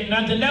didn't get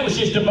nothing. That was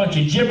just a bunch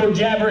of gibber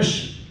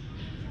jabberish.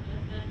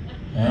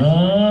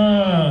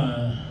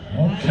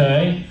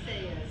 Okay.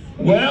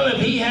 Well,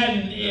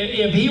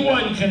 if he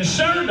wasn't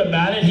concerned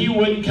about it, he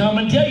wouldn't come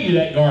and tell you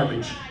that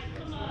garbage.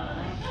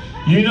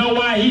 You know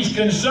why he's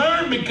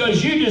concerned?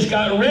 Because you just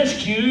got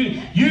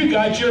rescued. You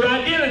got your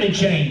identity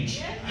changed.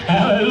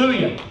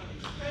 Hallelujah.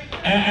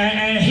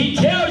 And he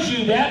tells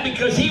you that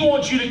because he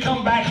wants you to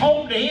come back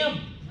home to him.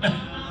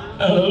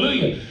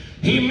 Hallelujah.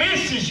 He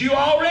misses you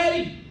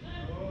already.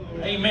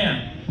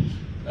 Amen.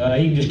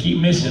 He can just keep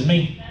missing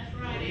me.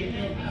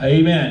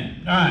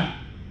 Amen. All right.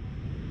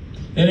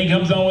 Then he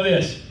comes on with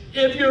this.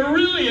 If you're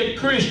really a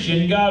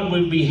Christian, God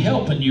would be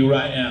helping you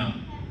right now.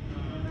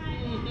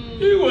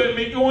 You wouldn't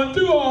be going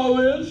through all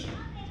this.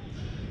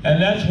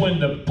 And that's when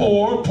the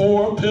poor,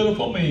 poor,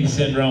 pitiful me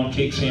syndrome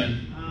kicks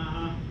in.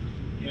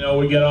 You know,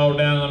 we get all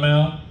down in the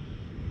mouth.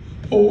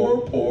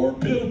 Poor, poor,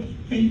 pitiful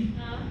me.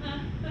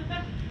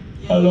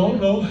 I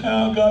don't know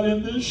how I got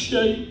in this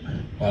shape.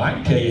 Well, I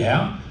can tell you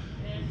how.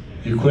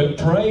 You quit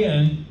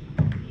praying.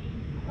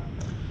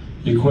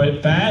 You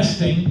quit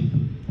fasting.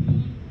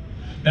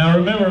 Now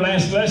remember,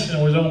 last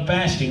lesson was on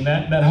fasting.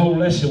 That whole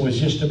lesson was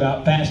just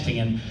about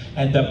fasting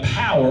and the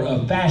power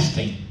of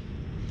fasting.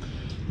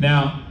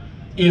 Now,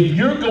 if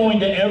you're going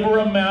to ever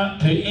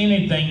amount to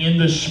anything in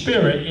the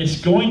Spirit,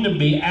 it's going to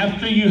be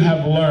after you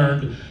have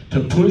learned to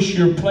push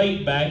your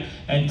plate back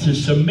and to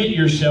submit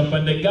yourself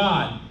unto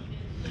God.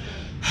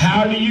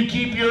 How do you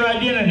keep your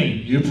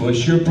identity? You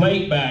push your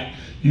plate back.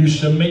 You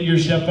submit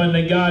yourself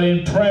unto God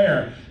in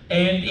prayer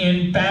and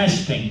in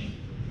fasting.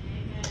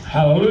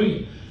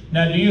 Hallelujah.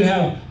 Now, do you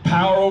have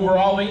power over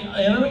all the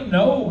enemy?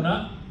 No.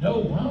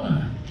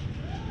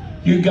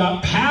 You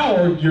got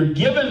power. You're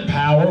given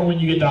power when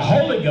you get the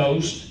Holy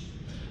Ghost.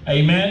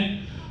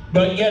 Amen.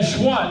 But guess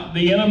what?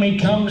 The enemy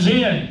comes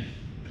in.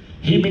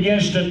 He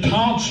begins to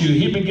taunt you.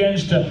 He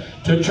begins to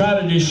try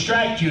to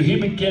distract you. He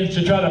begins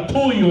to try to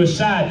pull you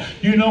aside.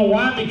 You know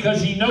why?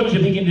 Because he knows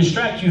if he can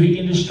distract you, he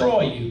can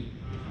destroy you.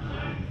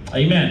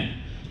 Amen.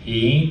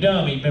 He ain't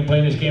dumb. He's been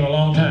playing this game a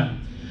long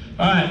time.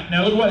 All right.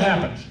 Now look what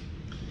happens.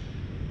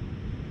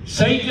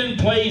 Satan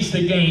plays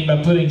the game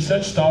by putting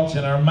such thoughts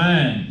in our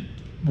mind.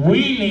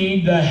 We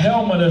need the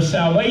helmet of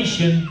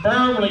salvation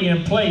firmly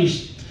in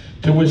place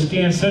to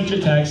withstand such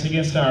attacks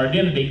against our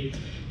identity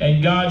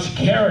and God's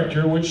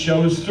character, which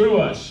shows through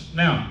us.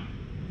 Now,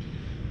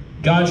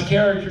 God's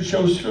character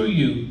shows through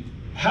you.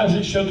 How does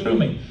it show through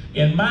me?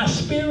 In my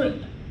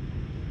spirit.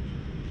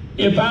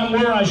 If I'm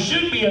where I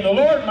should be in the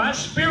Lord, my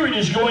spirit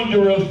is going to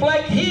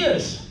reflect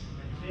His.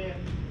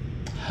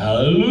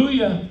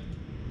 Hallelujah.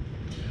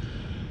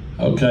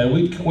 Okay,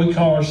 we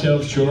call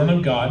ourselves children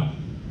of God.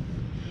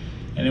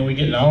 And then we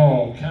get in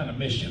all kind of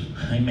mischief.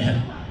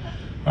 Amen.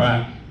 All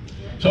right.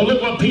 So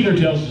look what Peter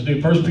tells us to do.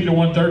 1 Peter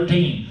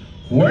 1:13.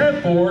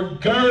 Wherefore,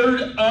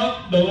 gird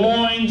up the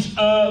loins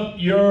of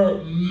your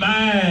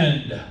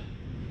mind.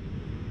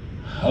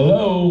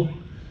 Hello.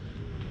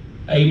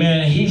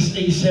 Amen. He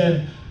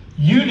said,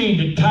 you need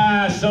to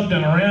tie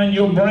something around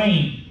your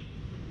brain.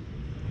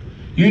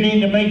 You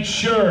need to make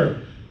sure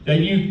that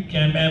you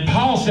can, and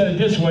Paul said it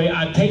this way,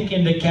 I take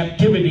into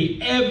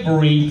captivity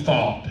every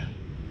thought.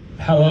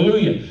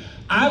 Hallelujah.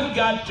 I've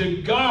got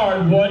to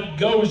guard what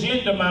goes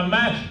into my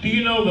mind. Do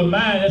you know the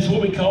mind, that's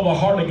what we call the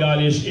heart of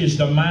God, is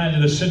the mind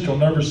of the central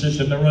nervous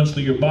system that runs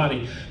through your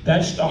body.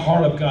 That's the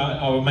heart of God,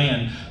 of a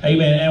man.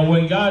 Amen. And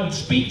when God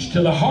speaks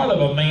to the heart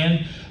of a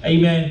man,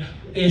 amen,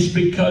 it's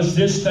because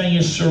this thing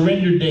is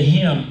surrendered to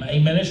Him.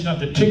 Amen. It's not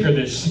the ticker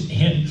that's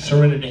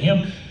surrendered to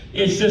Him.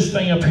 It's this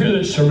thing up here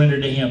that's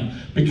surrendered to Him.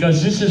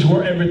 Because this is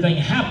where everything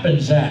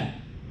happens at.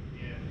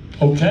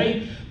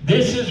 Okay?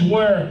 This is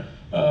where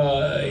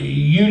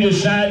you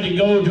decide to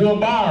go to a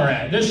bar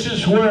at. This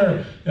is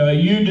where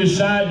you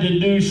decide to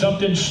do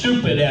something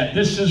stupid at.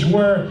 This is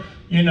where,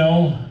 you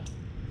know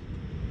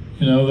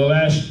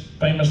the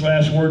famous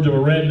last words of a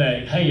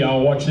redneck. Hey,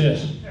 y'all, watch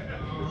this.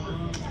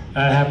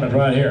 That happens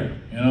right here,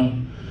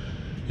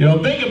 You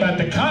don't think about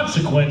the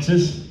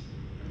consequences.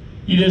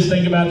 You just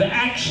think about the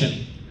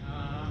action.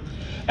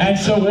 And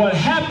so what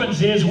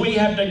happens is we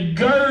have to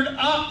gird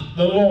up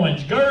the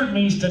loins. Gird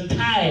means to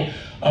tie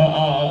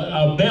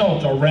a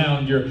belt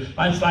around your.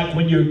 That's like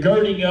when you're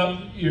girding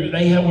up.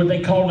 They have what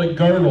they called a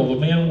girdle. The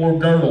men wore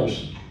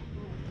girdles.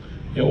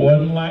 It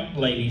wasn't like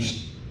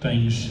ladies'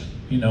 things,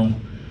 You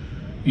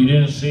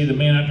didn't see the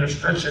men out there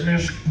stretching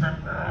this,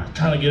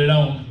 trying to get it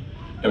on.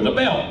 There was a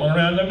belt went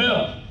around their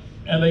middle,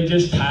 and they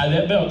just tied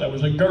that belt. That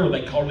was a girdle.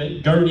 They called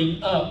it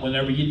girding up.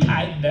 Whenever you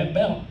tighten that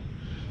belt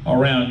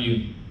around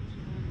you.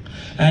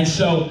 And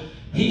so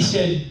he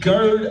said,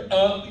 gird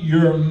up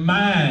your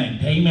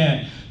mind.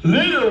 Amen.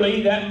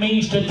 Literally, that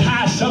means to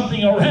tie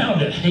something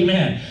around it.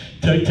 Amen.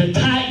 To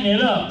tighten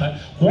it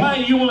up. Why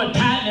do you want to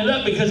tighten it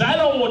up? Because I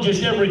don't want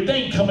just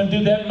everything coming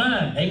through that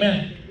mind.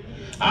 Amen.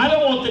 I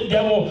don't want the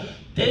devil.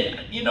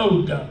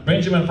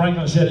 Benjamin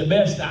Franklin said it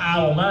best, the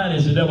idle mind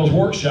is the devil's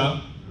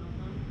workshop.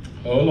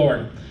 Oh,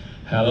 Lord.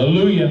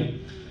 Hallelujah.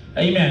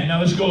 Amen. Now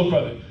let's go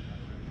further.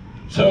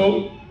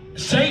 So,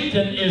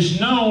 Satan is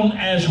known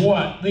as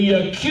what? The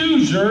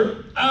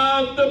accuser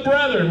of the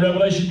brethren.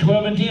 Revelation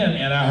 12 and 10.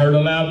 And I heard a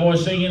loud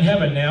voice saying in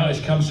heaven, now is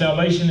come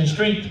salvation and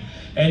strength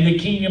and the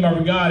kingdom of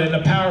our God and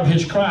the power of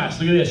his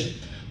Christ. Look at this.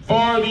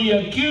 For the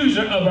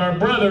accuser of our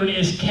brethren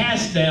is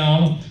cast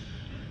down,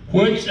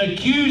 which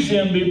accuse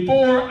him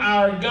before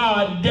our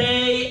God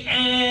day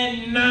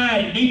and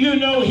night. Do you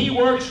know he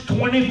works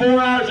 24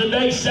 hours a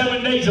day,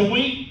 7 days a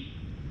week?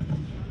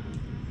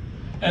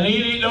 And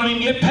he don't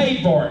even get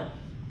paid for it.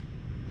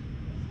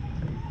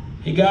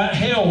 He got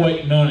hell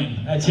waiting on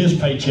him. That's his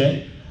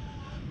paycheck.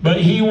 But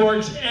he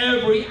works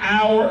every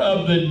hour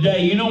of the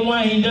day. You know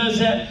why he does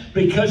that?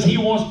 Because he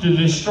wants to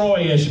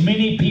destroy as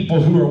many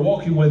people who are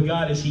walking with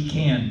God as he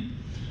can.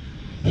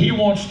 He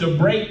wants to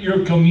break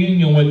your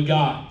communion with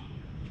God.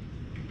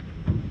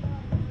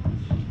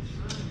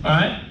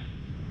 Alright?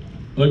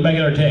 Look back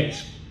at our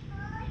text.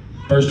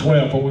 Verse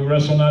 12. For we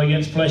wrestle not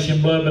against flesh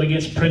and blood, but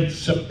against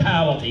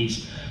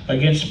principalities,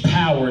 against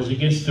powers,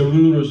 against the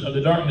rulers of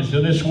the darkness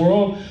of this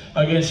world,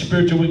 against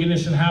spiritual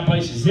wickedness in high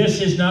places. This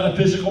is not a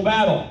physical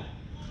battle.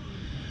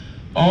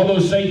 Although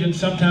Satan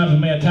sometimes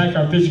may attack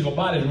our physical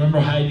bodies. Remember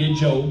how he did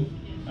Job.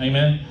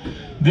 Amen.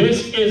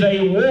 This is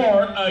a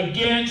war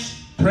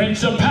against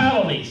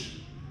principalities.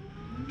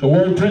 The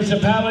word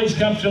principalities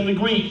comes from the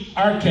Greek,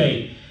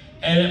 arche.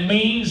 And it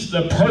means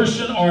the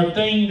person or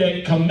thing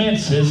that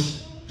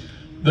commences,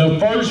 the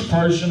first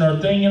person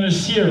or thing in a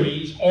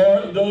series,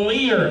 or the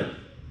leader.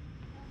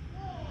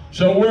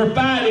 So we're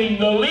fighting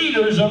the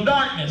leaders of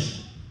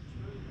darkness.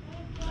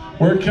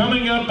 We're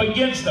coming up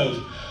against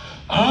those.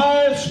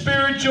 All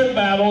spiritual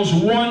battles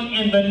won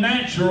in the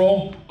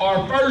natural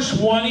are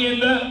first won in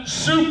the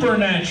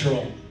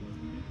supernatural.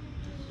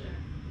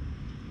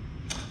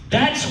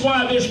 That's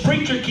why this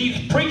preacher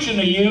keeps preaching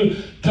to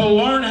you to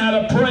learn how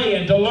to pray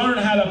and to learn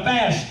how to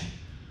fast.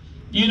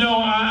 You know,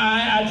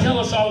 I tell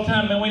us all the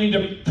time, man, we need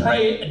to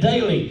pray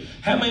daily.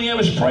 How many of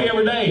us pray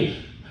every day?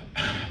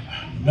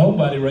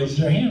 Nobody raises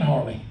their hand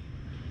hardly.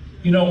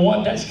 You know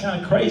what? That's kind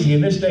of crazy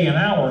in this day and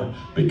hour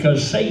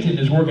because Satan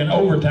is working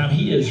overtime.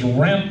 He is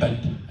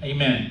rampant.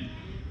 Amen.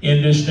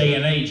 In this day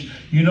and age.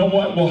 You know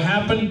what will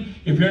happen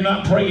if you're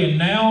not praying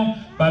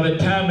now? By the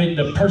time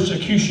the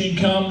persecution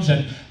comes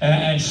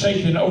and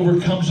Satan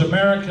overcomes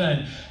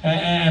America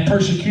and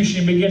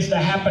persecution begins to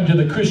happen to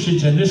the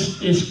Christians in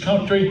this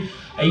country,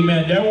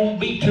 amen, there won't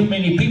be too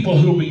many people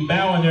who will be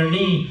bowing their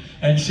knee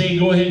and saying,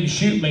 go ahead and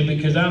shoot me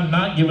because I'm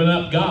not giving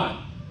up God.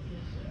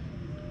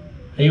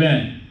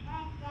 Amen.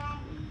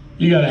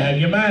 You got to have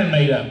your mind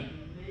made up.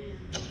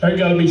 There's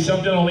got to be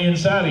something on the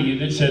inside of you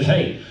that says,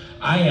 hey,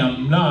 I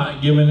am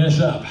not giving this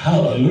up.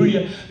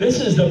 Hallelujah.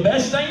 This is the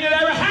best thing that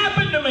ever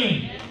happened to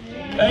me.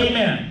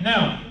 Amen.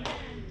 Now,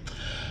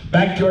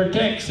 back to our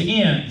text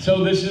again.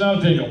 So this is not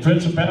a physical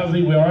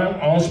principality. We are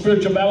all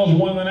spiritual battles,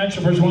 one in the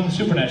natural, first one in the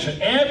supernatural.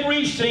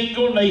 Every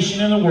single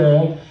nation in the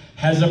world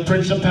has a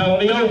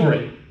principality over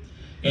it.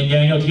 In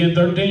Daniel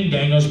 10:13,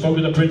 Daniel spoke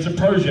of the prince of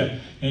Persia.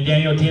 In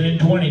Daniel 10 and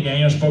 20,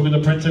 Daniel spoke of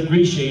the prince of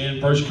Greece.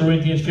 In 1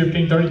 Corinthians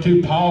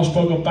 15:32, Paul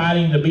spoke of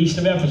fighting the beast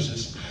of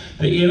Ephesus.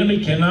 The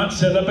enemy cannot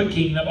set up a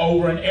kingdom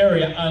over an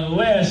area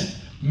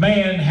unless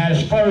man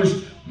has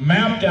first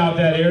mapped out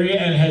that area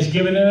and has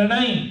given it a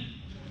name.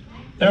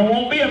 There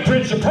won't be a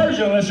prince of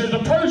Persia unless there's a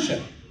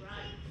Persia.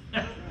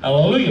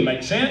 Hallelujah.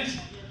 Makes sense?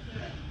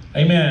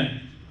 Amen.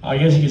 I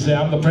guess you could say,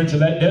 I'm the prince of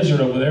that desert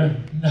over there.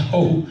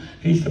 No,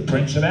 he's the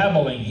prince of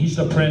Abilene. He's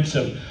the prince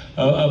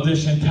of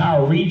this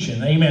entire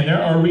region. Amen.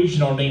 There are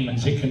regional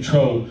demons that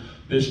control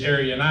this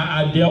area. And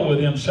I dealt with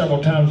them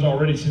several times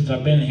already since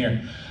I've been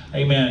here.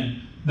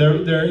 Amen.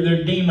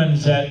 They're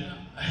demons that,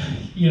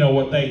 you know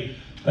what, they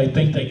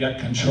think they got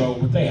control,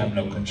 but they have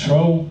no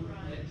control.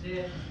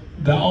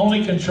 The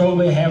only control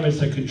they have is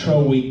the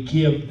control we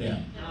give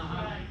them.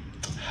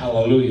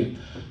 Hallelujah.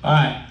 All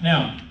right,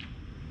 now,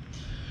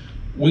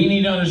 we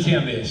need to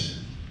understand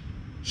this.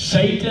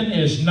 Satan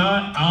is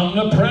not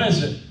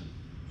omnipresent.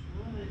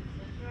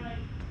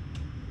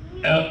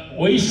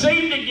 We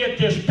seem to get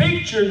this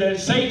picture that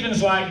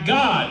Satan's like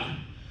God.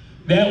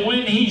 That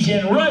when he's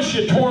in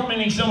Russia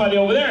tormenting somebody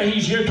over there,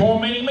 he's here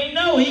tormenting me.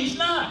 No, he's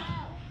not.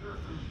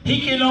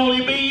 He can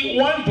only be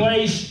one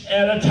place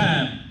at a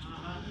time.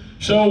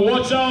 So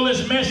what's all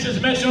this mess that's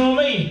messing on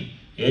me?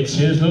 It's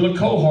his little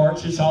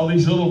cohorts. It's all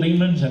these little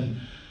demons. And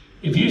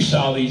if you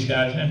saw these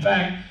guys, in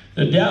fact,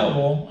 the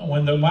devil,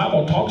 when the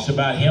Bible talks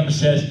about him,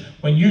 says,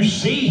 when you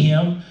see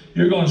him,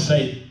 you're going to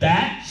say,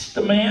 that's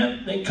the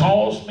man that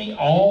caused me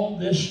all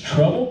this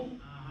trouble.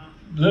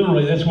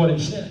 Literally, that's what it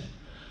says.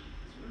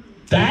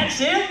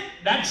 That's it?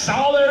 That's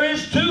all there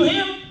is to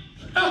him?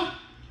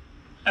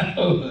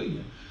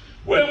 Hallelujah.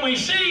 When we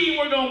see him,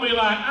 we're going to be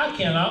like, I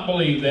cannot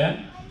believe that.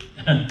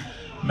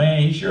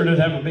 Man, he sure does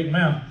have a big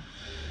mouth.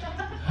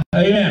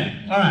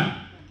 Amen. All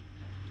right.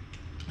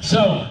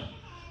 So,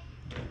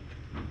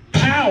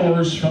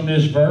 powers from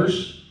this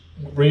verse,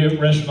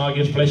 wrestle not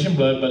against flesh and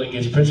blood, but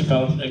against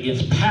principalities,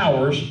 against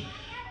powers,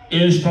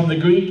 is from the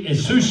Greek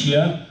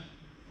exousia,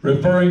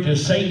 referring to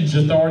Satan's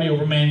authority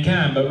over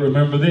mankind. But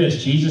remember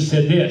this, Jesus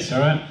said this, all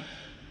right?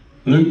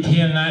 Luke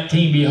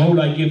 10:19, behold,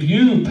 I give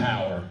you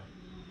power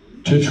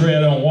To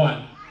tread on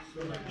what?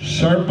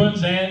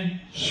 Serpents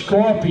and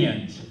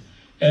scorpions.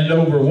 And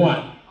over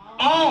what?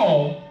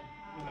 All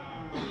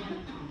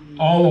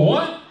the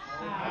what?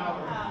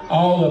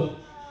 All the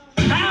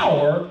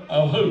power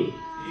of who?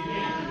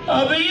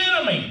 Of the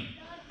enemy.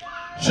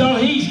 So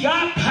he's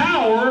got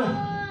power,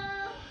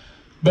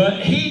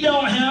 but he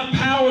don't have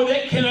power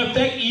that can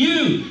affect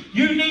you.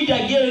 You need to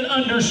get an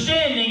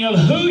understanding of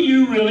who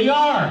you really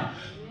are.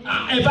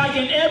 If I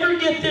can ever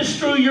get this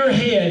through your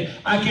head,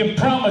 I can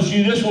promise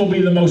you this will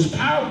be the most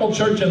powerful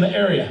church in the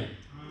area.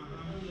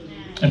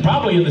 And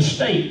probably in the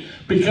state.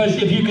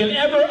 Because if you can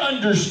ever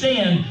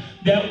understand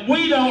that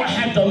we don't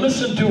have to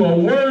listen to a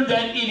word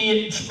that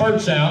idiot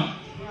spurts out.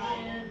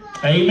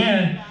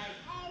 Amen.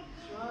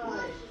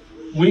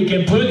 We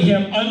can put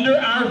him under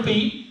our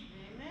feet.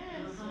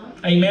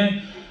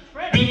 Amen.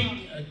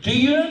 Do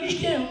you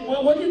understand?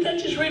 Well, what did that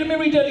just read? Let me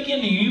read that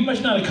again to you. You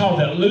must not have caught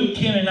that. Luke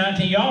 10 and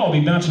 19. Y'all will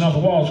be bouncing off the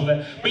walls with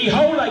that.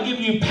 Behold, I give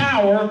you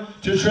power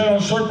to tread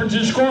on serpents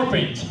and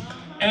scorpions,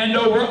 and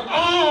over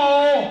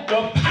all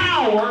the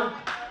power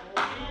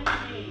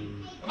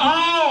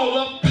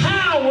of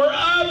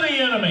the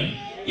enemy.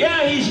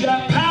 Yeah, he's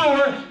got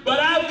power, but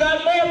I've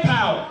got more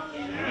power.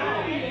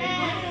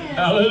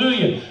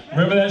 Hallelujah.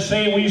 Remember that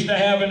saying we used to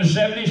have in the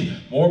 70s?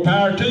 More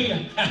power to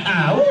you.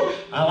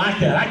 I like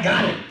that. I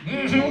got it.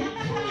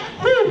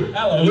 Woo,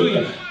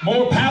 hallelujah.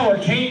 More power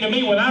came to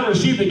me when I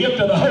received the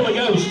gift of the Holy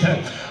Ghost.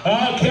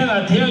 Oh, can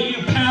I tell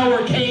you,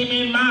 power came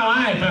in my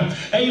life.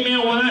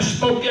 Amen. When I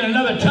spoke in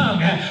another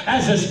tongue,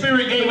 as the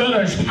Spirit gave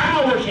utterance,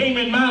 power came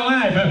in my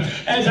life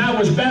as I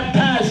was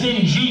baptized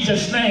in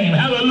Jesus' name.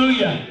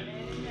 Hallelujah.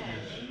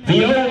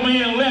 The old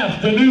man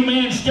left. The new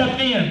man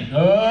stepped in.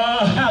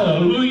 Oh,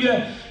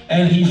 hallelujah.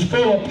 And he's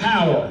full of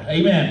power.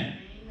 Amen.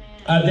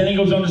 Then he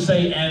goes on to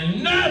say,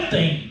 and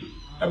nothing,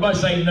 everybody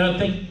say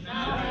nothing.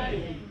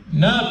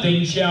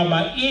 Nothing shall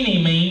by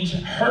any means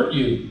hurt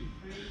you.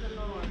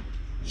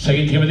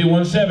 2 Timothy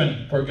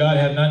 1:7. For God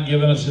hath not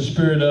given us a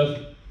spirit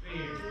of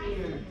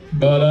fear,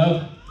 but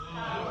of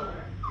power.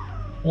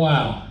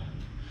 Wow.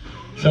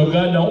 So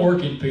God don't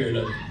work in fear,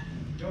 does he?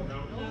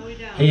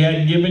 He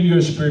hadn't given you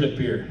a spirit of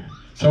fear.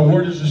 So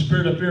where does the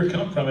spirit of fear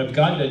come from if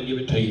God doesn't give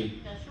it to you?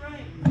 That's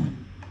right.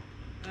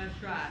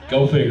 That's right.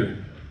 Go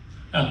figure.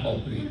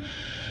 Hallelujah.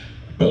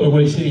 But look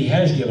what he said he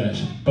has given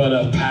us. But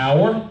of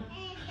power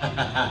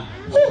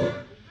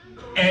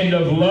and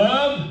of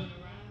love.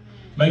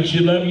 Makes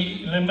you love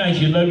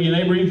your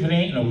neighbor even if it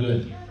ain't no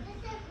good.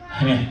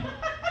 Amen.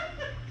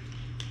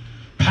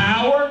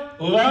 Power,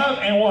 love,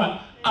 and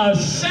what? A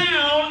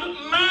sound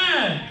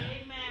mind.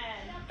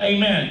 Amen.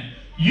 Amen.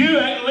 You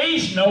at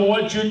least know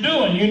what you're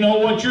doing. You know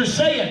what you're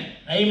saying.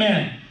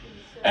 Amen.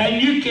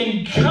 And you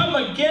can come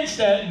against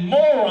that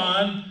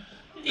moron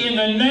in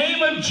the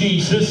name of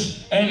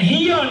Jesus, and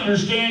he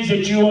understands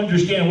that you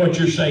understand what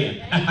you're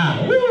saying.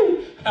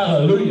 Woo!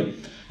 Hallelujah.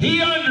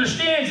 He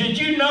understands that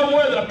you know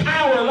where the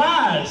power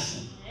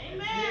lies.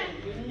 Amen.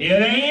 It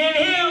ain't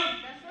in him.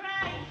 That's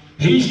right.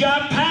 He's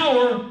got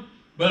power,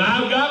 but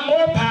I've got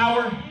more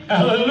power.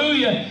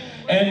 Hallelujah.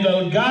 And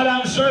the God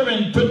I'm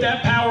serving put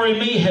that power in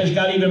me has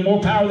got even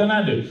more power than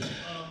I do.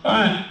 All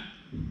right.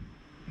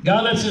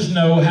 God lets us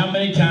know how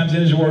many times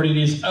in his word it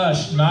is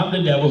us, not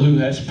the devil, who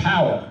has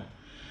power.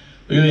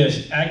 Look at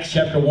this. Acts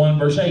chapter 1,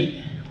 verse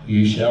 8.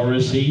 You shall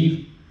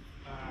receive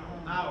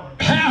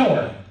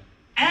power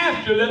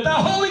after that the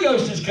Holy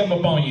Ghost has come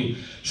upon you.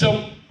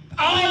 So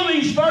all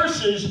these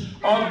verses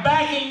are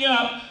backing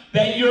up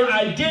that your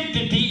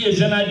identity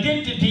is an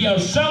identity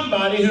of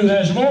somebody who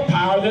has more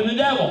power than the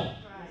devil.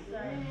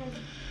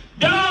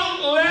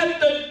 Don't let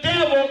the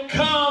devil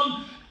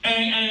come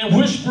and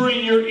whisper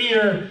in your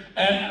ear.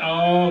 And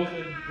oh,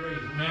 good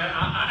grief, man!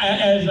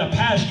 As a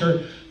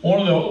pastor, one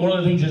of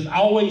the things that's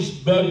always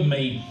bugged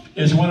me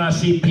is when I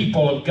see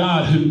people of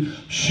God who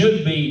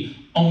should be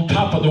on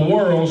top of the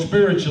world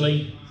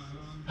spiritually,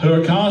 who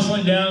are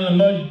constantly down in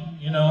the mud.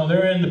 You know,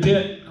 they're in the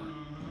pit,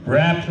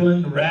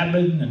 rabbling,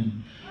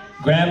 and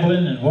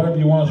grabbling, and whatever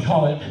you want to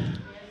call it,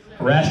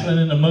 wrestling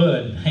in the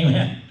mud.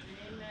 Amen.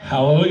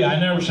 Hallelujah. I've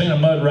never seen a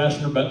mud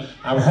wrestler, but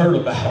I've heard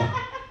about them.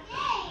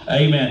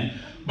 Amen.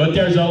 But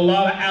there's a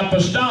lot of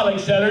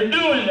apostolics that are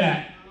doing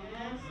that.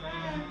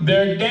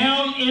 They're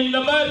down in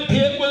the mud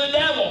pit with the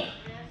devil.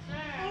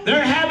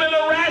 They're having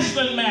a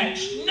wrestling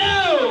match.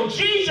 No,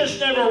 Jesus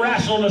never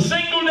wrestled a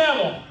single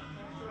devil.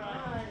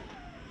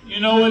 You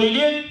know what he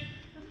did?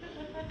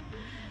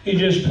 He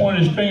just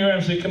pointed his finger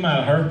and said, come out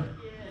of her.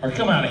 Or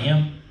come out of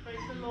him.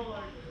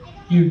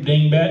 You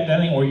dingbat,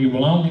 that ain't where you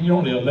belong. You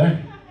don't live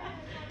there.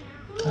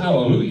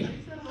 Hallelujah.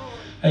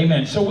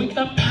 Amen. So we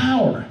got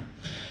power.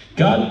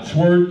 God's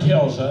word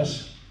tells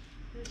us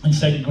in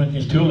 2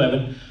 Corinthians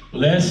 2:11,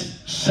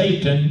 lest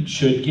Satan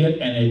should get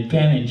an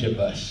advantage of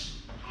us.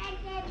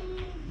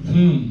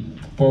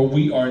 For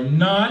we are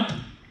not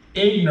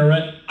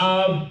ignorant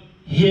of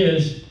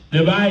his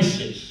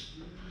devices.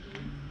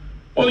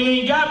 Well,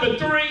 he ain't got but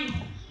three.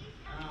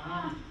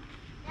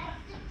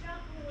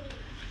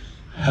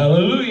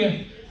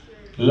 Hallelujah.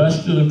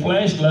 Lust of the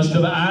flesh, lust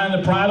of the eye,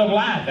 and the pride of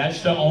life.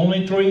 That's the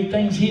only three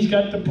things he's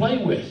got to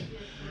play with.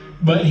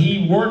 But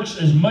he works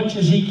as much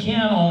as he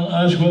can on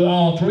us with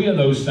all three of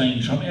those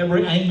things from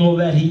every angle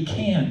that he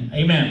can.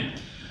 Amen.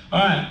 All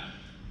right.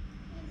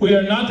 We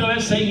are not to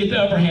let Satan get the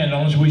upper hand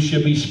on us. We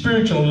should be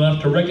spiritual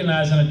enough to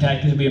recognize an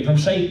attack as being from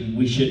Satan.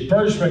 We should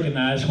first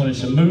recognize when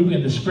it's a move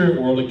in the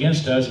spirit world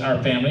against us,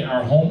 our family,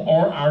 our home,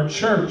 or our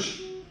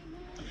church.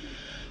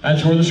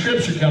 That's where the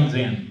scripture comes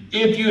in.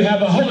 If you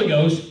have the Holy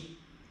Ghost,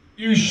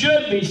 you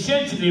should be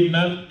sensitive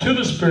enough to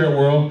the spirit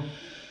world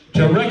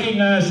to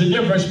recognize the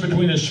difference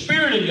between the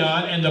Spirit of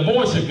God and the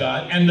voice of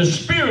God, and the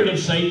spirit of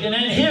Satan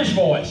and his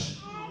voice.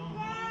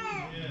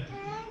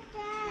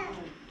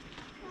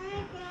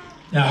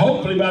 Now,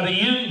 hopefully by the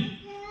end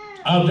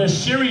of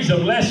this series of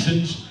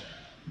lessons,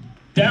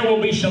 there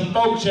will be some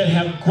folks that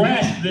have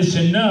grasped this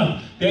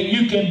enough that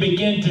you can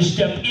begin to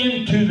step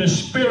into the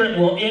spirit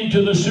world,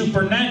 into the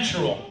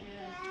supernatural.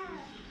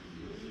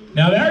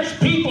 Now, there's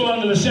people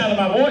under the sound of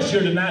my voice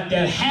here tonight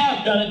that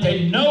have done it,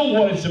 they know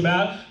what it's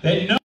about,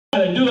 they know how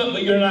to do it,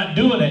 but you're not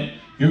doing it.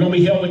 You're going to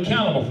be held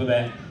accountable for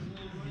that.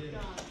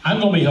 I'm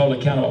going to be held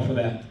accountable for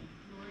that.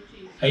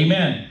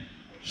 Amen.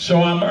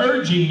 So I'm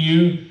urging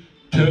you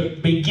to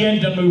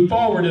begin to move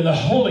forward in the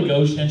Holy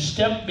Ghost and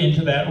step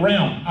into that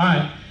realm. All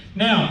right.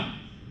 Now,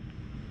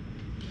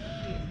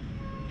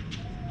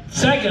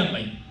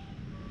 secondly,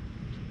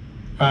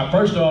 all right,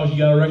 first of all, you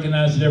got to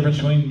recognize the difference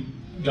between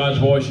God's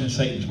voice and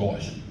Satan's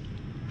voice.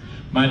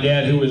 My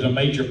dad, who was a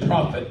major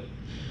prophet,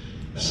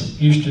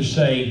 used to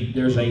say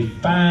there's a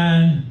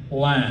fine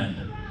line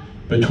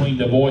between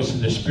the voice of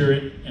the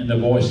Spirit and the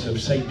voice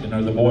of Satan,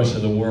 or the voice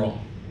of the world.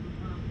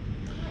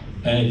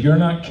 And if you're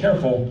not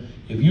careful,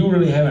 if you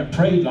really haven't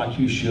prayed like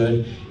you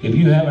should, if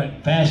you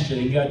haven't fasted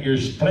and got your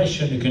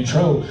flesh under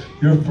control,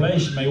 your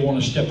flesh may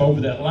want to step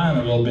over that line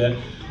a little bit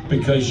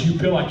because you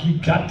feel like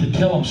you've got to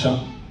tell them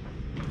something.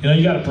 You know,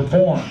 you got to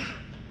perform.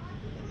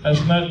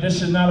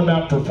 This is not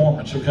about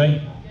performance,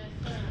 okay?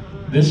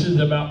 This is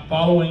about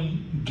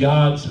following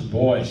God's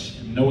voice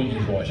and knowing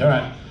his voice. All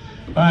right.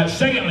 All right.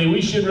 Secondly,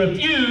 we should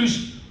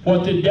refuse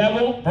what the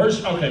devil...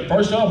 First off,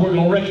 we're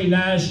going to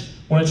recognize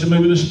when it's a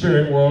move of the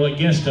spirit world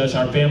against us,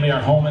 our family,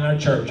 our home, and our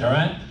church. All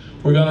right?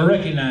 We're going to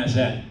recognize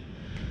that.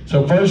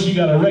 So first, you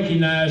got to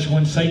recognize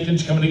when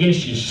Satan's coming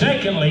against you.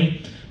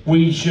 Secondly,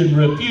 we should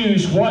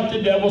refuse what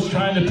the devil's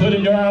trying to put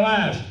into our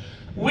lives.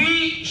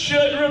 We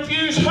should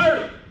refuse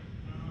hurt.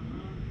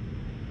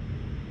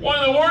 One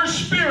of the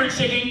worst spirits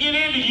that can get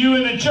into you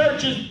in the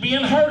church is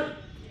being hurt.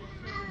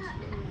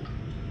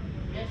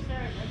 Yes,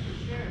 sir. That's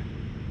for sure.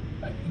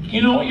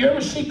 You know, you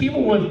ever see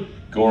people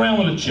go around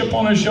with a chip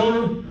on their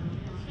shoulder?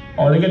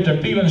 Or they get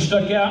their feelings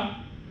stuck out?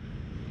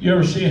 You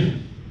ever see it?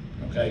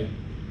 Okay.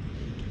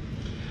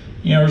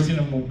 You ever seen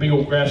them with big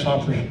old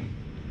grasshoppers?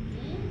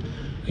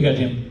 They got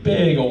them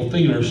big old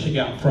feelers stick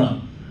out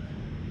front.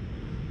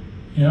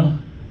 You know?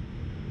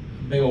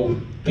 Big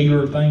old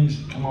feeler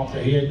things that come off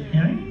their head.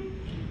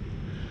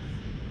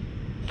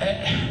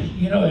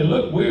 You know, they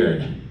look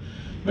weird,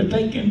 but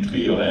they can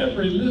feel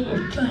every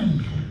little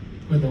thing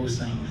with those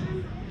things.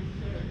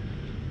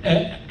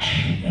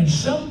 And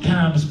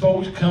sometimes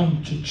folks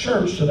come to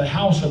church, to the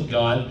house of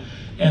God,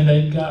 and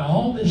they've got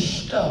all this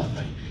stuff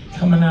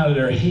coming out of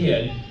their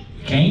head.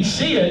 You can't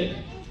see it,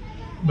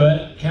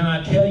 but can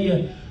I tell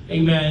you,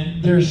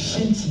 amen, they're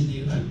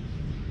sensitive.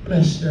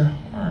 Bless their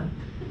heart.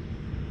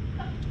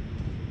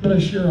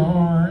 Bless your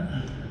heart.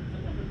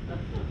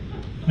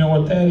 You know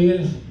what that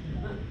is?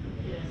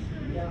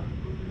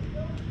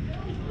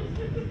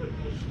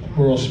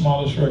 World's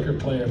smallest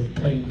record player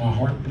playing My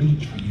Heart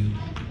Bleeds For You.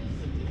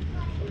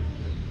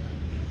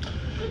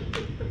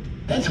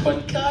 That's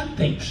what God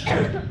thinks.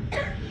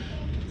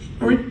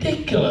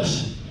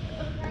 Ridiculous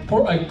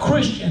for a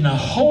Christian, a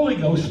Holy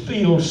Ghost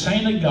filled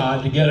saint of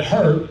God to get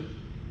hurt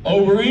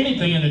over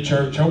anything in the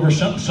church, over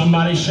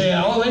somebody say,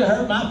 oh, they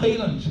hurt my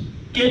feelings.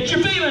 Get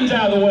your feelings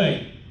out of the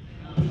way.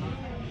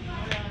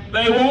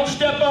 They won't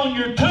step on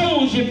your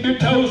toes if your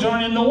toes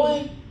aren't in the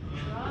way.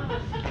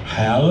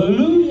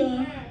 Hallelujah.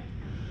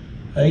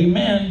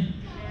 Amen.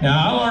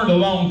 Now, I learned a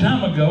long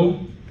time ago,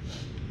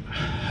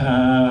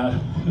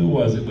 who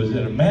was it? Was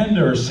it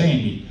Amanda or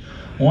Sandy?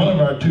 One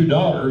of our two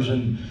daughters,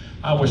 and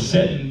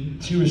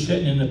she was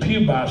sitting in the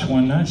pew box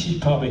one night. She's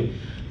probably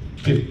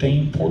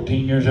 15,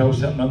 14 years old,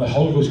 something. The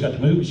Holy Ghost got to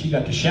move, and she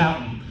got to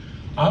shouting.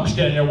 I'm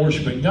standing there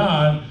worshiping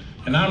God,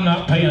 and I'm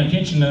not paying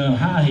attention to them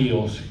high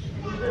heels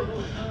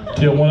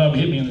till one of them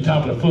hit me in the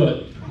top of the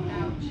foot.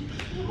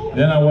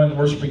 Then I wasn't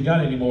worshiping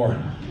God anymore.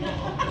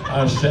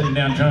 I was sitting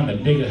down trying to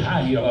dig a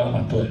high heel out of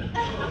my foot.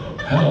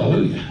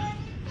 Hallelujah.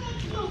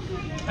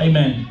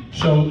 Amen.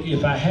 So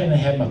if I hadn't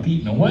had my feet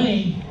in the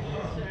way,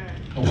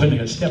 I wouldn't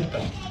have stepped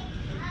on.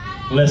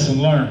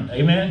 Lesson learned.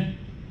 Amen.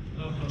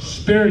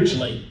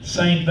 Spiritually,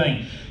 same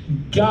thing.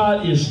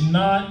 God is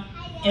not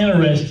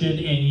interested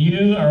in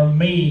you or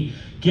me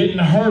getting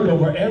hurt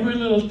over every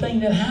little thing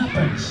that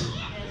happens.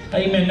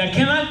 Amen. Now,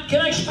 can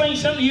I explain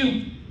something to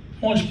you?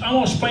 I want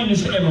to explain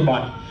this to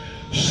everybody.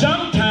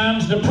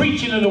 Sometimes the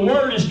preaching of the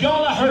word is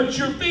going to hurt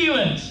your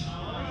feelings.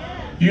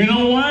 You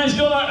know why it's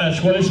going on?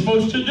 That's what it's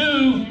supposed to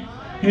do.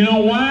 You know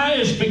why?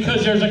 It's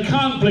because there's a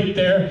conflict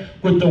there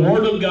with the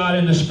Word of God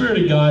and the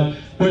Spirit of God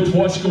with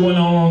what's going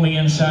on the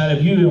inside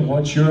of you and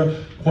what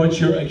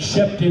you're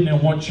accepting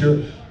and what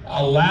you're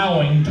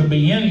allowing to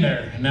be in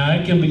there. Now,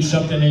 it can be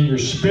something in your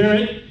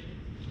spirit.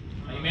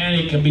 Amen.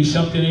 It can be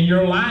something in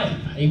your life.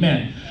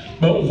 Amen.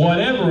 But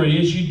whatever it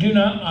is, you do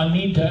not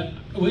need to,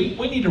 we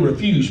need to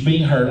refuse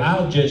being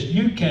hurt.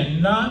 You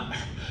cannot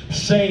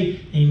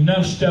say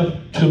enough stuff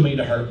to me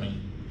to hurt me.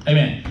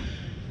 Amen.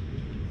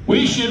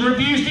 We should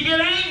refuse to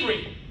get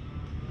angry.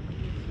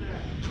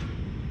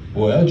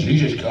 Well,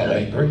 Jesus got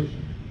angry.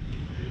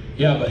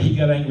 Yeah, but he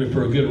got angry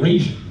for a good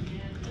reason.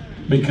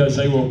 Because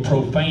they were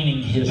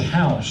profaning his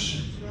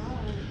house.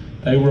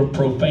 They were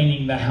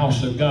profaning the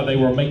house of God. They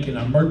were making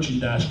a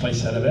merchandise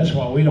place out of it. That's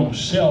why we don't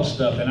sell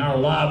stuff in our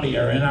lobby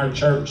or in our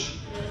church.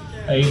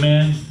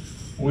 Amen.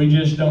 We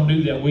just don't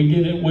do that. We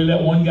did it. We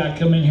let one guy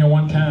come in here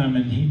one time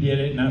and he did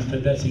it, and I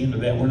said, that's the end of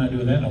that. We're not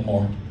doing that no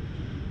more.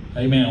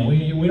 Amen.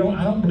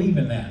 I don't believe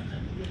in that.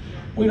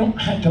 We don't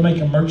have to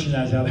make a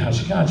merchandise out of the house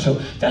of God. So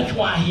that's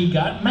why he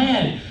got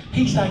mad.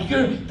 He's like,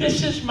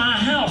 this is my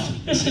house.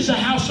 This is a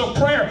house of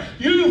prayer.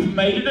 You've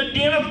made it a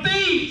den of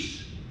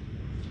thieves.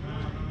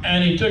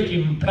 And he took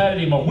him and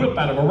platted him a whip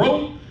out of a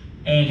rope,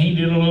 and he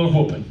did a little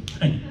whooping.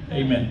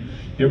 Amen.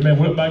 You ever been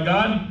whipped by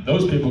God?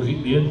 Those people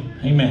did.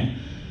 Amen.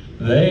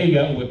 They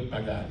got whipped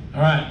by God.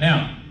 All right,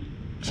 now,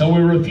 so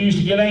we refuse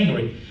to get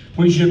angry.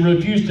 We should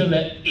refuse to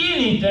let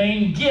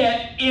anything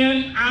get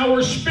in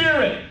our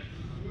spirit.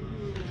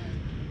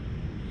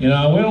 You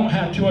know, we don't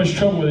have too much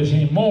trouble with this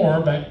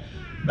anymore.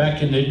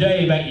 Back in the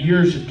day, back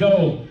years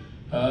ago,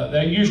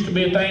 there used to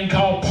be a thing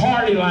called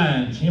party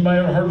lines. Anybody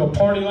ever heard of a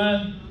party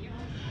line?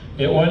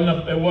 It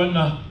wasn't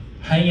a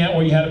hangout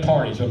where you had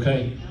parties,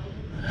 okay?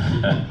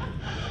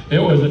 It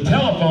was a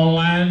telephone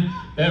line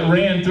that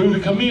ran through the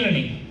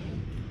community.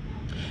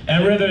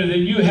 And rather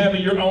than you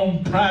having your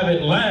own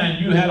private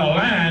line, you had a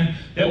line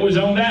that was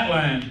on that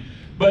line.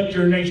 But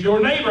your next door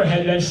neighbor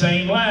had that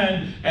same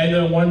line, and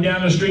the one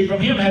down the street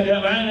from him had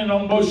that line, and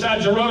on both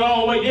sides of the road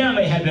all the way down,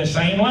 they had that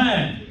same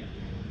line.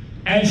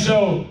 And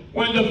so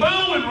when the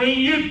phone would ring,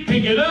 you'd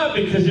pick it up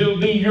because it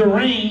would be your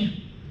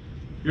ring.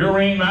 Your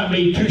ring might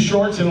be 2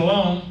 shorts and a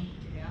long.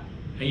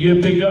 And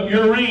you'd pick up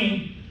your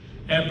ring,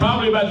 and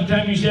probably about the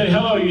time you said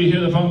hello, you'd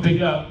hear the phone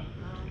pick up.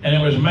 And it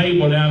was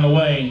Mabel down the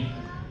way.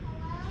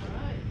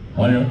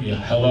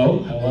 Hello,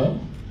 hello.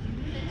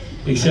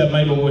 Except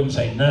Mabel wouldn't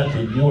say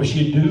nothing. You know what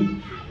she'd do?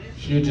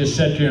 She'd just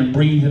sit there and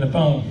breathe in the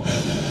phone.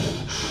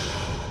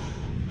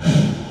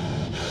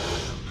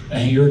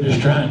 And you're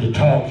just trying to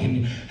talk,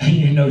 and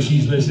you know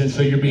she's listening,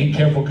 so you're being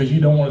careful because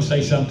you don't want to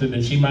say something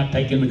that she might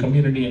take in the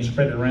community and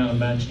spread it around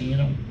about you, you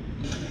know.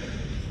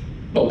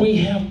 But we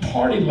have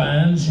party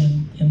lines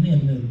in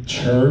the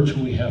church.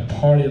 We have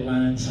party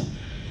lines.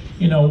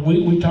 You know,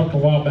 we talked a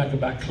while back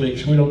about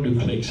cliques. We don't do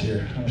cliques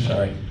here. I'm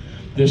sorry.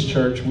 This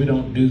church, we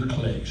don't do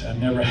cliques. I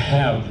never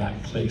have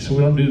like cliques, so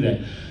we don't do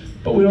that.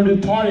 But we don't do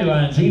party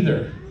lines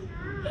either.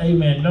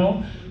 Amen.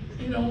 No,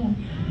 you know,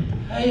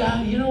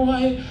 hey, you know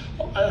why?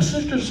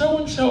 Sister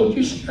so-and-so, did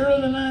you see her the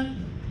other night?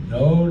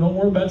 No, don't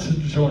worry about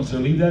Sister so-and-so.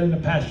 Leave that in the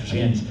pastor's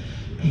hands.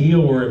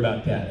 He'll worry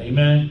about that.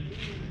 Amen.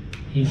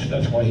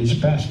 That's why he's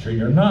pastor.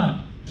 You're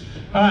not.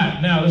 All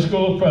right, now let's go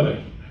a little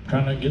further. I'm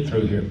trying to get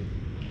through here.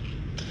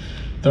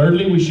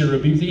 Thirdly, we should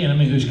rebuke the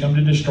enemy who's come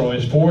to destroy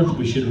us. Fourth,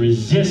 we should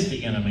resist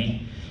the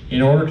enemy.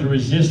 In order to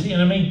resist the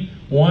enemy,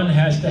 one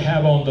has to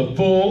have on the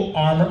full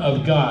armor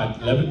of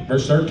God. 11,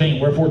 verse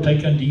 13, wherefore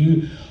take unto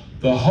you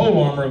the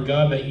whole armor of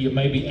God, that you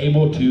may be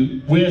able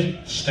to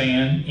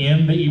withstand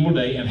in the evil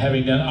day, and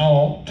having done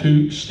all,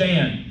 to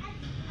stand.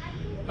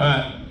 All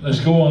right,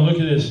 let's go on. Look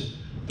at this.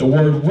 The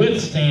word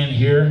withstand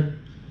here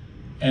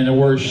and the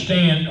word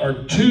stand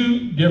are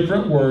 2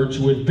 different words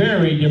with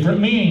very different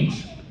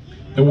meanings.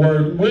 The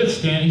word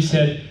withstand, he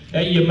said,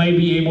 that you may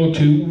be able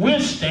to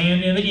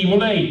withstand in the evil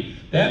day.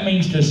 That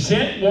means to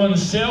set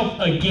oneself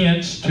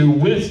against, to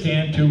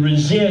withstand, to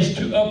resist,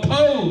 to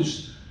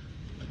oppose.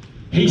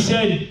 He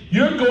said,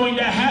 you're going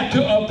to have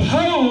to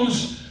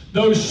oppose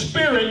those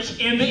spirits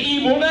in the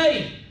evil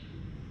day.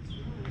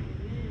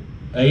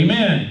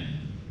 Amen.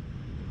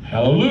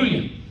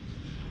 Hallelujah.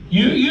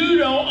 You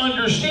don't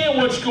understand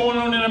what's going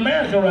on in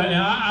America right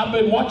now. I've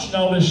been watching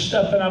all this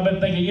stuff, and I've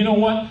been thinking, you know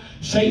what?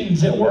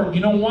 Satan's at work.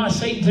 You know why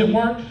Satan's at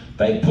work?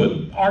 They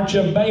put Arch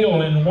of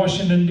Baal in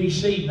Washington,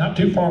 D.C., not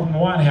too far from the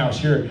White House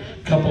here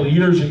a couple of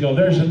years ago.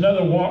 There's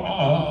another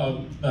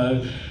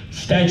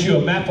statue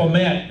of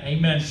Baphomet,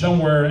 amen,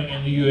 somewhere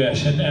in the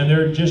U.S., and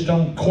they're just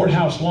on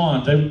courthouse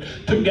lawns. They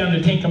took down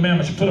the 10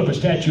 Commandments and put up a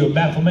statue of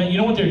Baphomet. You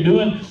know what they're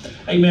doing?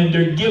 Amen,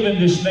 they're giving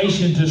this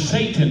nation to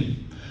Satan.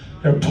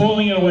 They're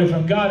pulling it away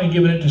from God and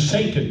giving it to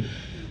Satan.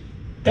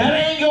 That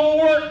ain't going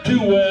to work too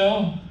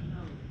well.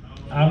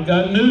 I've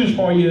got news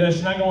for you.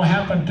 That's not going to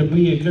happen to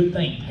be a good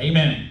thing.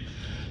 Amen.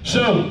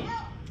 So,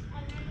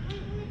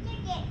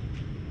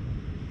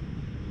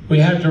 we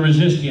have to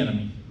resist the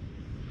enemy.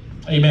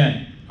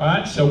 Amen. All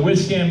right, so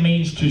withstand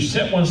means to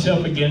set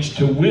oneself against,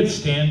 to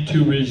withstand,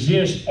 to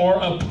resist, or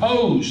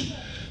oppose.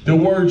 The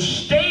word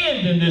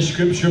stand in this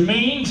scripture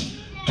means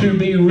to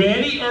be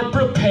ready or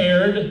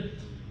prepared,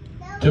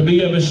 to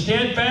be of a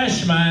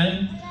steadfast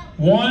mind,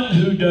 one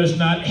who does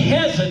not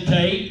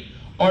hesitate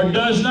or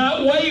does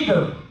not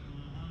waver.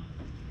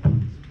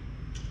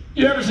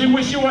 You ever see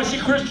wishy-washy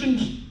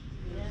Christians?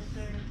 Yes,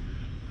 sir.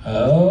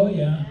 Oh,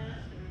 yeah.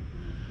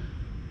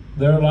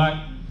 They're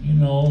like, you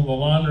know, the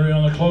laundry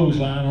on the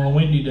clothesline on a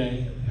windy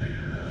day.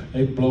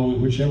 They blow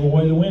whichever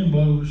way the wind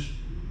blows.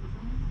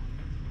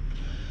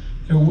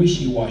 They're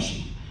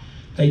wishy-washy.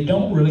 They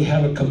don't really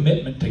have a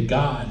commitment to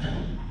God.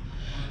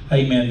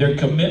 Amen. Their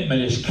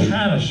commitment is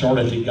kind of sort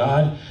of to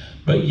God,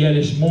 but yet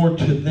it's more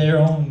to their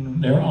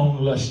own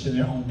lust and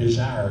their own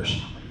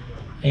desires.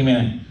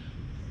 Amen.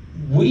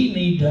 We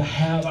need to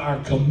have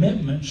our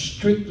commitment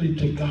strictly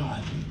to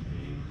God.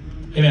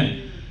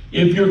 Amen.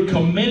 If you're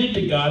committed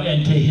to God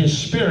and to His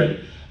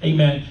Spirit,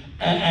 amen,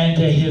 and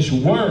to His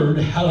Word,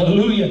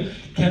 hallelujah,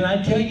 can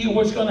I tell you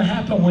what's going to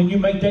happen when you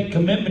make that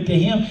commitment to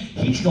Him?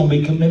 He's going to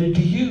be committed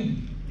to you.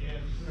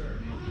 Yes, sir.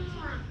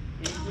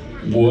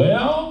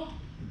 Well,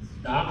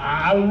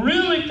 I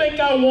really think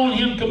I want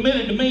Him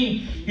committed to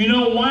me. You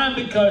know why?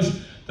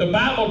 Because the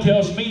Bible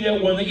tells me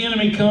that when the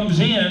enemy comes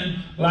in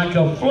like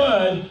a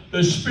flood,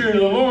 the Spirit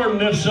of the Lord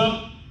lifts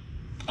up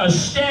a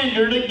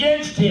standard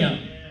against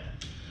him.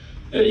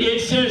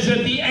 It says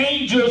that the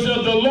angels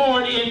of the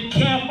Lord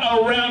encamp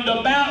around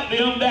about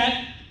them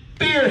that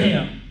fear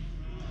Him.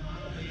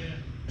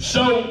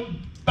 So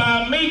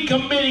by me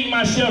committing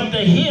myself to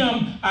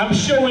Him, I'm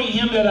showing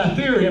Him that I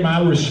fear Him.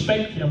 I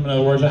respect Him. In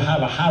other words, I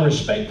have a high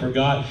respect for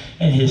God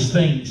and His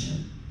things.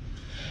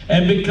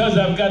 And because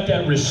I've got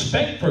that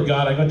respect for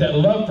God, I've got that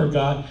love for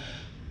God,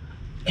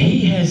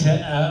 He has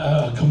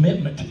a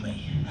commitment to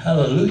me.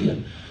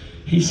 Hallelujah.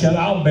 He said,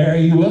 I'll bear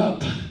you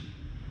up.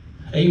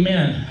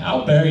 Amen.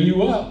 I'll bear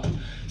you up.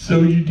 So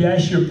you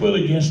dash your foot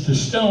against a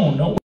stone.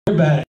 Don't worry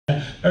about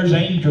it. There's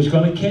angels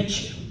going to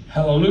catch you.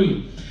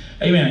 Hallelujah.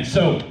 Amen.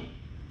 So,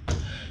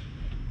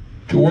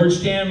 the word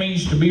stand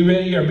means to be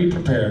ready or be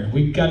prepared.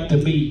 We've got to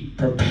be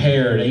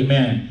prepared.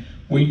 Amen.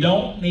 We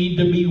don't need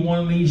to be one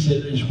of these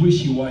that is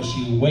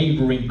wishy-washy,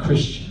 wavering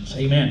Christians.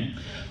 Amen.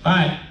 All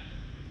right.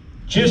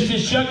 Just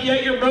as Chuck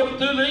Yeager broke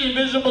through the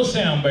invisible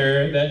sound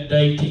barrier that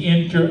day to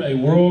enter a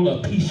world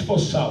of peaceful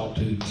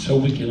solitude, so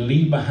we can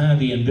leave behind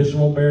the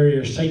invisible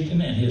barrier Satan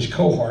and his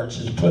cohorts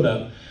has put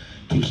up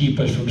to keep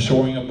us from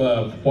soaring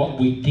above what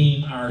we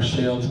deem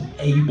ourselves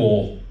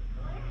able.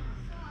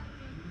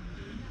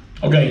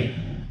 Okay,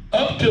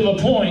 up to the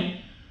point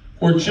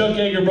where Chuck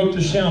Yeager broke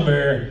the sound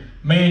barrier,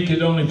 man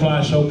could only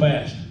fly so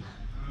fast.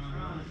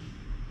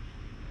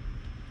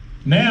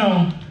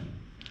 Now,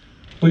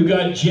 we've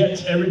got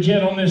jets, every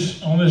jet on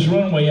this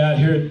runway out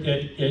here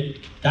at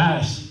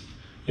DICE,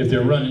 if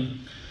they're running,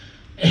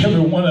 every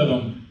one of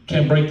them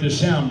can break the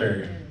sound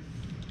barrier.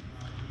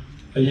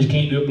 They just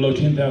can't do it below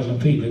 10,000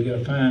 feet. They've got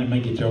to find and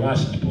make it their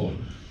license pulled.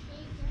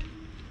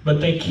 But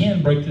they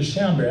can break the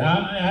sound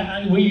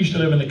barrier. We used to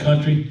live in the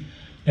country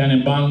down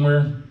in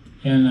Bonware,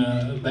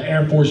 and the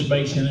Air Force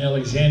Base in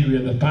Alexandria.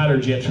 The fighter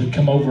jets would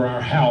come over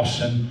our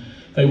house, and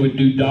they would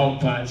do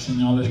dog fights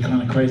and all this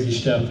kind of crazy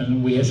stuff.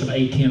 And we had some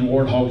A-10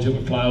 warthogs that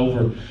would fly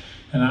over.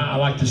 And I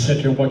like to sit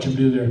there and watch them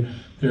do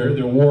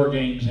their war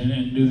games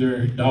and do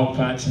their dog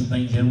fights and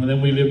things. And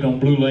then we lived on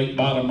Blue Lake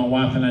Bottom, my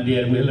wife and I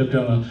did. We lived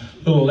on a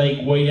little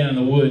lake way down in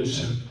the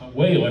woods,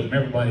 way away from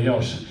everybody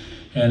else.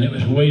 And it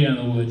was way down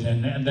in the woods.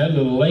 And that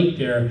little lake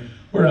there,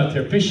 we're out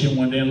there fishing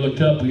one day and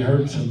looked up. We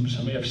heard some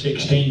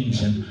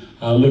F-16s, and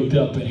I looked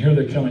up, and here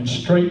they're coming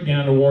straight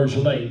down towards the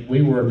lake.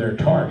 We were their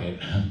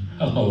target.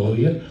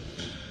 Hallelujah.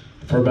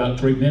 For about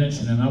 3 minutes,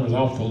 and then I was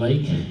off the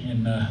lake,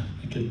 and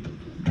they could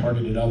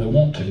target it all they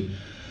want to.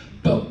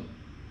 But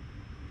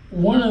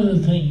one of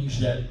the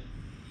things that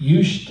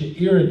used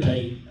to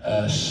irritate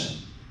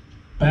us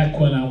back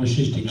when I was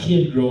just a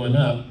kid growing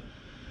up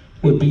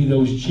would be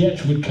those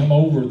jets would come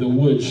over the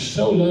woods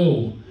so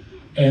low,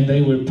 and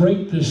they would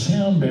break the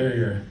sound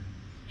barrier.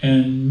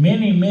 And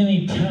many,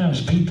 many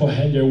times people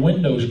had their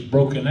windows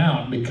broken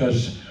out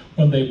because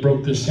when they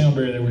broke the sound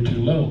barrier, they were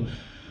too low.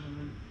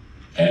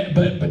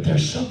 But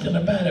there's something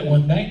about it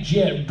when that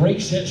jet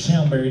breaks that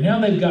sound barrier. Now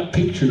they've got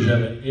pictures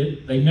of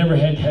it. They never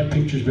had to have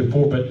pictures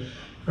before, but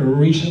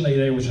recently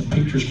there were some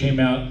pictures came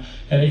out,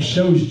 and it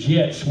shows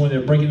jets when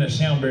they're breaking the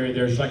sound barrier.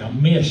 There's like a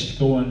mist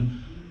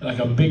going, like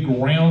a big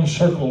round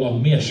circle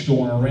of mist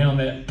going around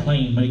that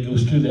plane when it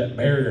goes through that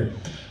barrier.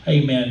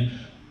 Amen.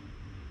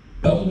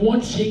 But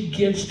once it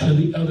gets to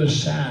the other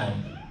side,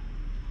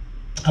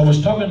 I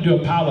was talking to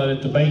a pilot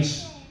at the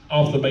base,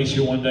 off the base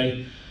here one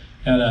day,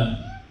 and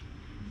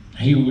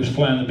he was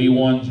flying the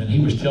B-1s, and he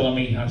was telling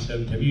me, I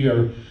said,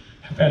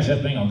 how fast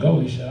that thing will go?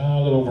 He said, a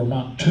little over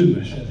Mach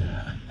 2. I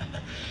said,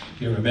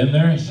 you ever been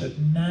there? He said,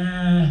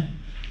 nah,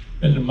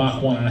 been to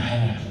Mach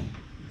 1.5.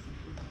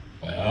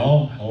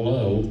 Well,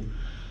 hello,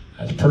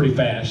 that's pretty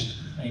fast,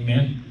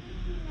 amen.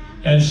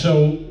 And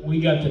so we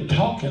got to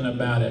talking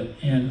about it,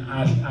 and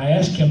I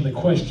asked him the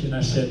question.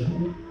 I said,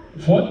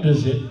 what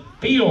does it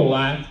feel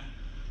like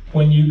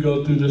when you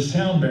go through the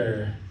sound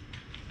barrier?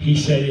 He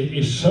said,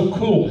 it's so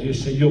cool. He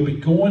said, you'll be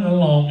going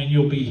along and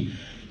you'll be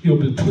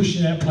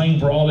pushing that plane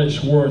for all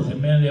it's worth.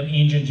 And man, them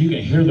engines, you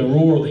can hear the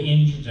roar of the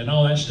engines and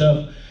all that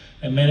stuff.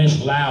 And man, it's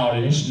loud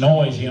and it's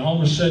noisy. And all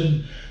of a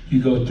sudden,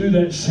 you go through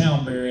that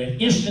sound barrier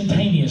and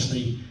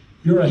instantaneously,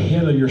 you're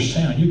ahead of your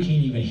sound. You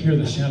can't even hear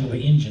the sound of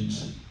the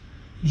engines.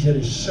 He said,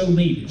 it's so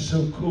neat. It's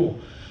so cool.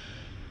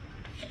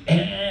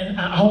 And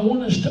I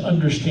want us to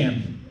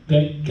understand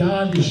that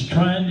God is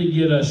trying to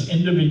get us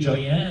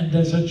individually and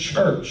as a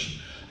church,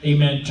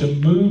 amen, to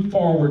move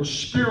forward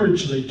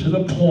spiritually to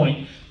the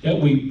point that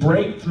we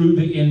break through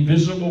the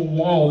invisible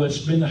wall that's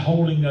been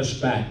holding us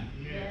back.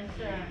 Yes,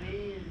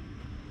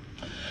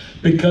 sir.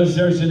 Because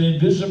there's an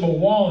invisible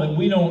wall that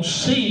we don't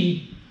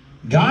see.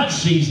 God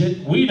sees it,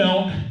 we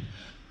don't.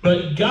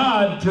 But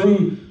God,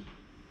 through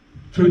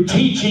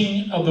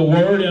teaching of the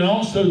Word and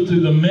also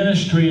through the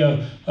ministry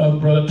of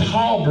Brother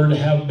Talbert,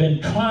 have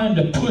been trying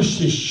to push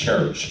this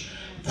church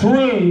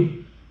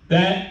through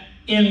that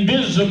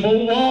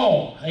invisible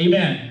wall.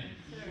 Amen.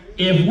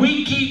 If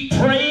we keep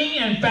praying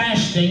and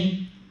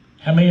fasting,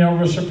 how many of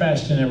us are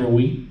fasting every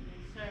week?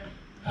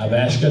 I've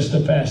asked us to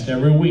fast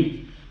every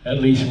week, at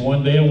least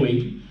one day a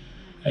week.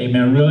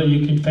 Amen. Really,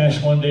 you can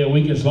fast one day a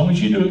week as long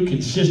as you do it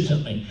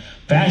consistently.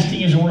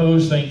 Fasting is one of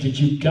those things that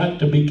you've got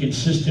to be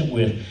consistent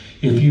with.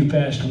 If you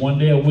fast one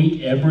day a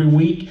week, every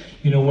week,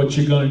 you know what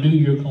you're going to do?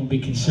 You're going to be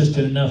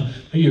consistent enough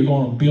that you're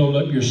going to build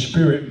up your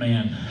spirit,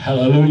 man.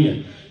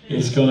 Hallelujah.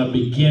 It's going to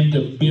begin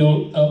to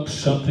build up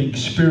something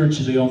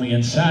spiritually on the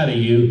inside of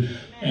you.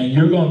 And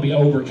you're going to be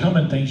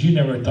overcoming things you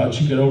never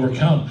thought you could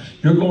overcome.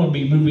 You're going to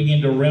be moving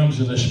into realms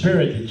of the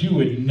spirit that you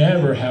would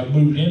never have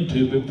moved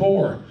into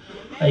before.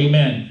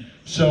 Amen.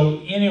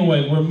 So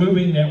anyway, we're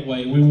moving that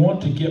way. We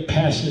want to get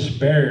past this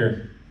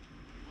barrier.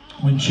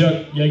 When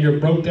Chuck Yeager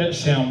broke that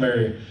sound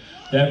barrier,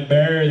 that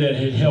barrier that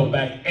had held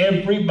back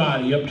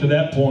everybody up to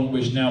that point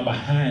was now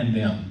behind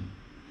them.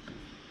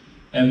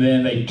 And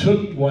then they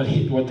took what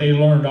they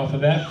learned off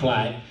of that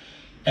flight,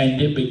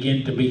 and it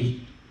began to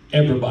be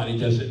everybody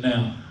does it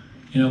now.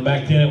 You know,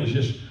 back then it was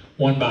just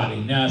one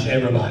body. Now it's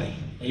everybody.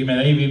 Amen.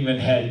 They've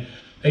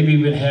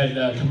even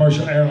had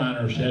commercial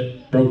airliners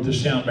that broke the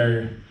sound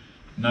barrier.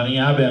 Not any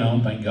I've been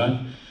on, thank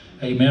God.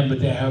 Amen.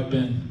 But there have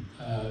been,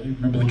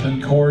 remember the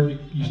Concorde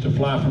used to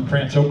fly from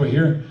France over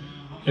here?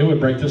 It would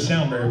break the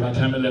sound barrier by the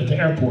time it left the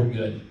airport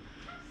good.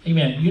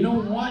 Amen. You know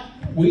what?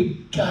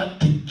 We got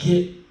to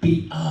get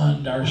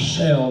beyond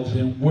ourselves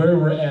and where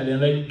we're at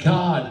and let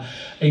God,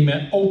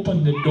 amen,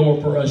 open the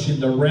door for us in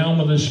the realm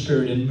of the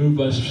Spirit and move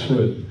us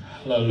through.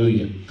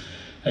 Hallelujah.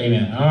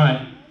 Amen. All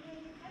right.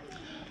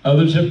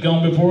 Others have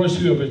gone before us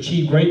who have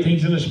achieved great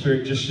things in the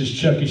Spirit, just as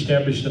Chuck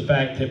established the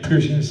fact that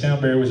piercing the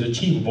sound barrier was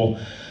achievable.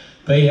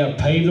 They have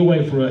paved the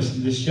way for us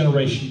in this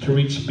generation to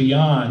reach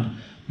beyond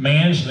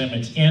man's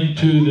limits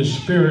into the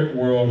spirit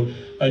world,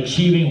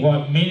 achieving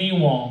what many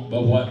want,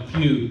 but what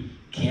few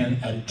can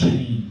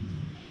attain.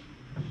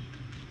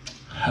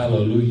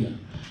 Hallelujah.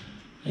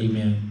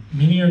 Amen.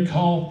 Many are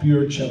called, few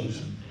are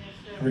chosen.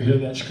 Ever hear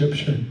that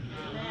scripture?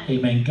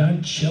 Amen.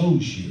 God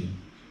chose you.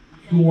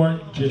 You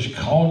weren't just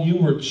called, you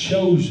were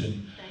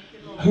chosen.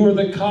 Who are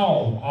the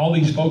called? All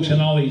these folks in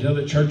all these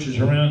other churches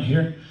around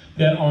here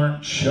that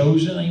aren't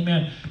chosen.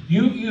 Amen.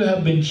 You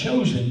have been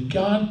chosen.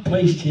 God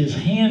placed His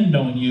hand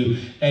on you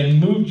and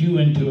moved you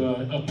into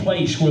a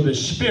place where the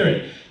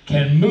Spirit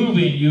can move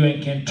in you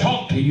and can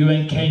talk to you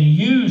and can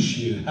use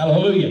you.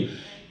 Hallelujah.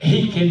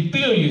 He can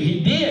fill you.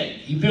 He did.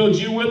 He filled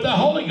you with the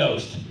Holy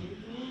Ghost.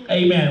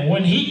 Amen.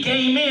 When He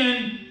came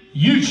in,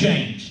 you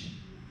changed.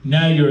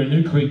 Now you're a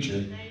new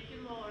creature.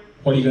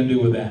 What are you going to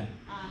do with that?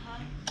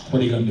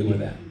 What are you going to do with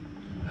that?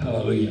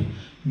 Hallelujah.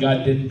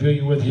 God didn't fill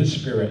you with His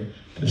Spirit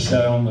to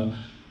sit on the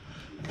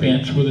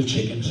fence with the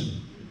chickens.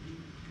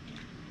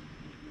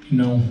 You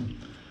know,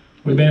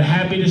 we've been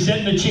happy to sit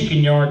in the chicken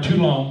yard too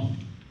long.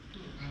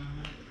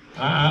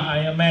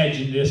 I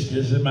imagine this.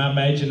 This is my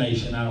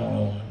imagination. I don't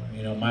know.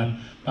 You know, my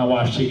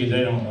wife's chickens,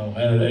 they don't know.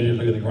 They just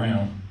look at the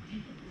ground.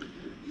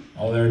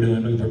 All they're doing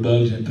is looking for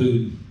bugs and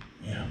food.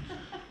 You know,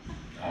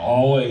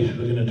 always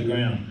looking at the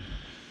ground.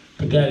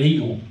 But that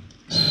eagle,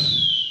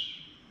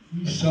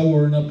 he's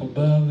soaring up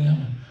above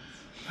them.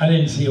 I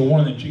didn't see a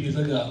one of them chickens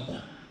look up.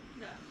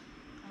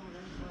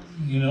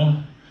 You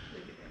know,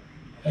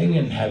 they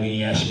didn't have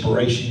any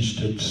aspirations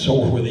to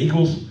soar with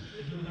eagles.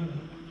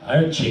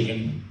 They're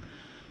chicken.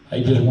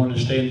 They just wanted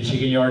to stay in the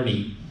chicken yard and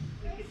eat.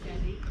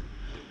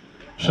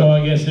 So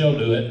I guess they'll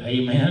do it.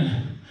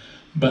 Amen.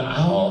 But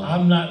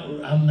I'm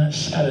not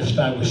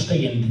satisfied with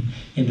staying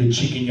in the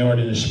chicken yard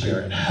in the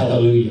Spirit.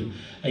 Hallelujah.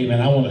 Amen.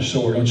 I want to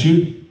soar, don't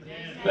you?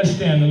 Let's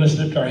stand and let's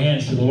lift our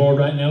hands to the Lord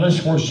right now.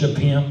 Let's worship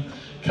Him.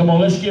 Come on,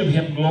 let's give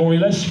Him glory.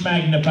 Let's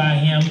magnify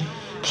Him.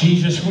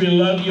 Jesus, we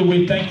love you.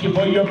 We thank you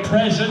for your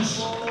presence.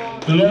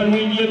 Lord,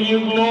 we give you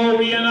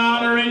glory and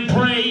honor and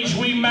praise.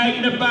 We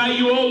magnify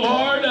you, O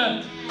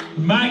Lord.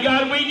 My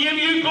God, we give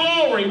you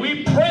glory.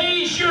 We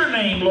praise your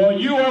name, Lord.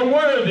 You are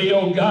worthy,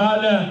 O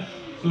God.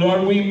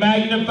 Lord, we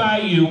magnify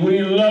you.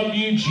 We love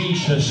you,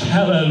 Jesus.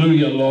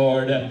 Hallelujah,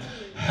 Lord.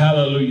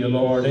 Hallelujah,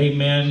 Lord.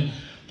 Amen.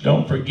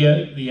 Don't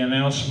forget the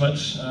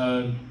announcements.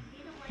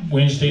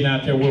 Wednesday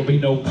night there will be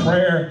no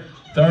prayer.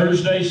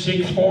 Thursday,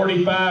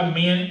 6:45,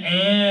 men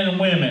and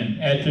women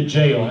at the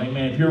jail.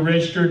 Amen. If you're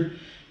registered,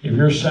 if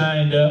you're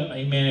signed up,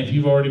 amen. If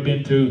you've already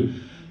been through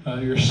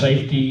your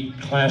safety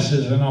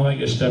classes and all that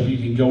good stuff, you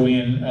can go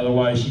in.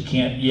 Otherwise, you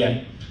can't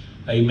yet.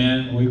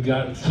 Amen. We've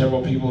got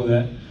several people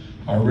that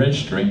are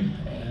registering.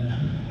 And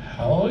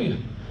hallelujah.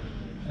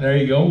 There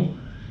you go.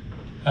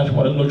 That's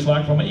what it looks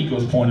like from an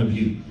Eagles point of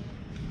view.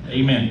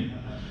 Amen.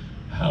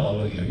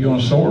 Hallelujah. You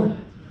want to soar?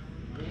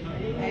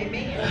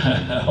 Amen.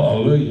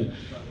 Hallelujah.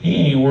 He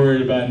ain't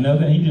worried about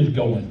nothing. He's just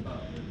going.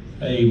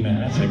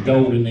 Amen. That's a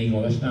golden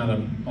eagle. That's not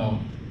a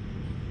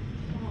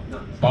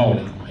bald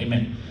eagle.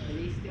 Amen.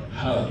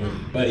 Hallelujah.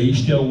 But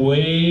he's still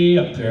way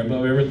up there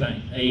above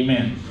everything.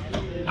 Amen.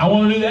 I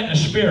want to do that in the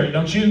spirit,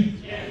 don't you?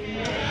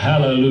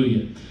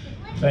 Hallelujah.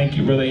 Thank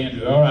you, Brother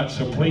Andrew. All right,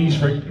 so please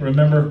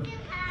remember,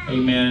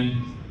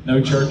 amen,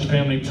 no church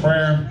family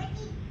prayer.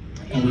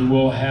 And we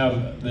will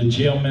have the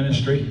jail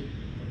ministry,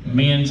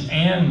 men's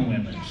and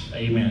women's.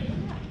 Amen.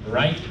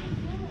 Right?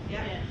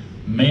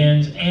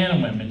 Men's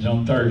and women's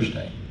on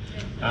Thursday.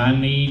 I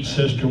need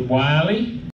Sister Wiley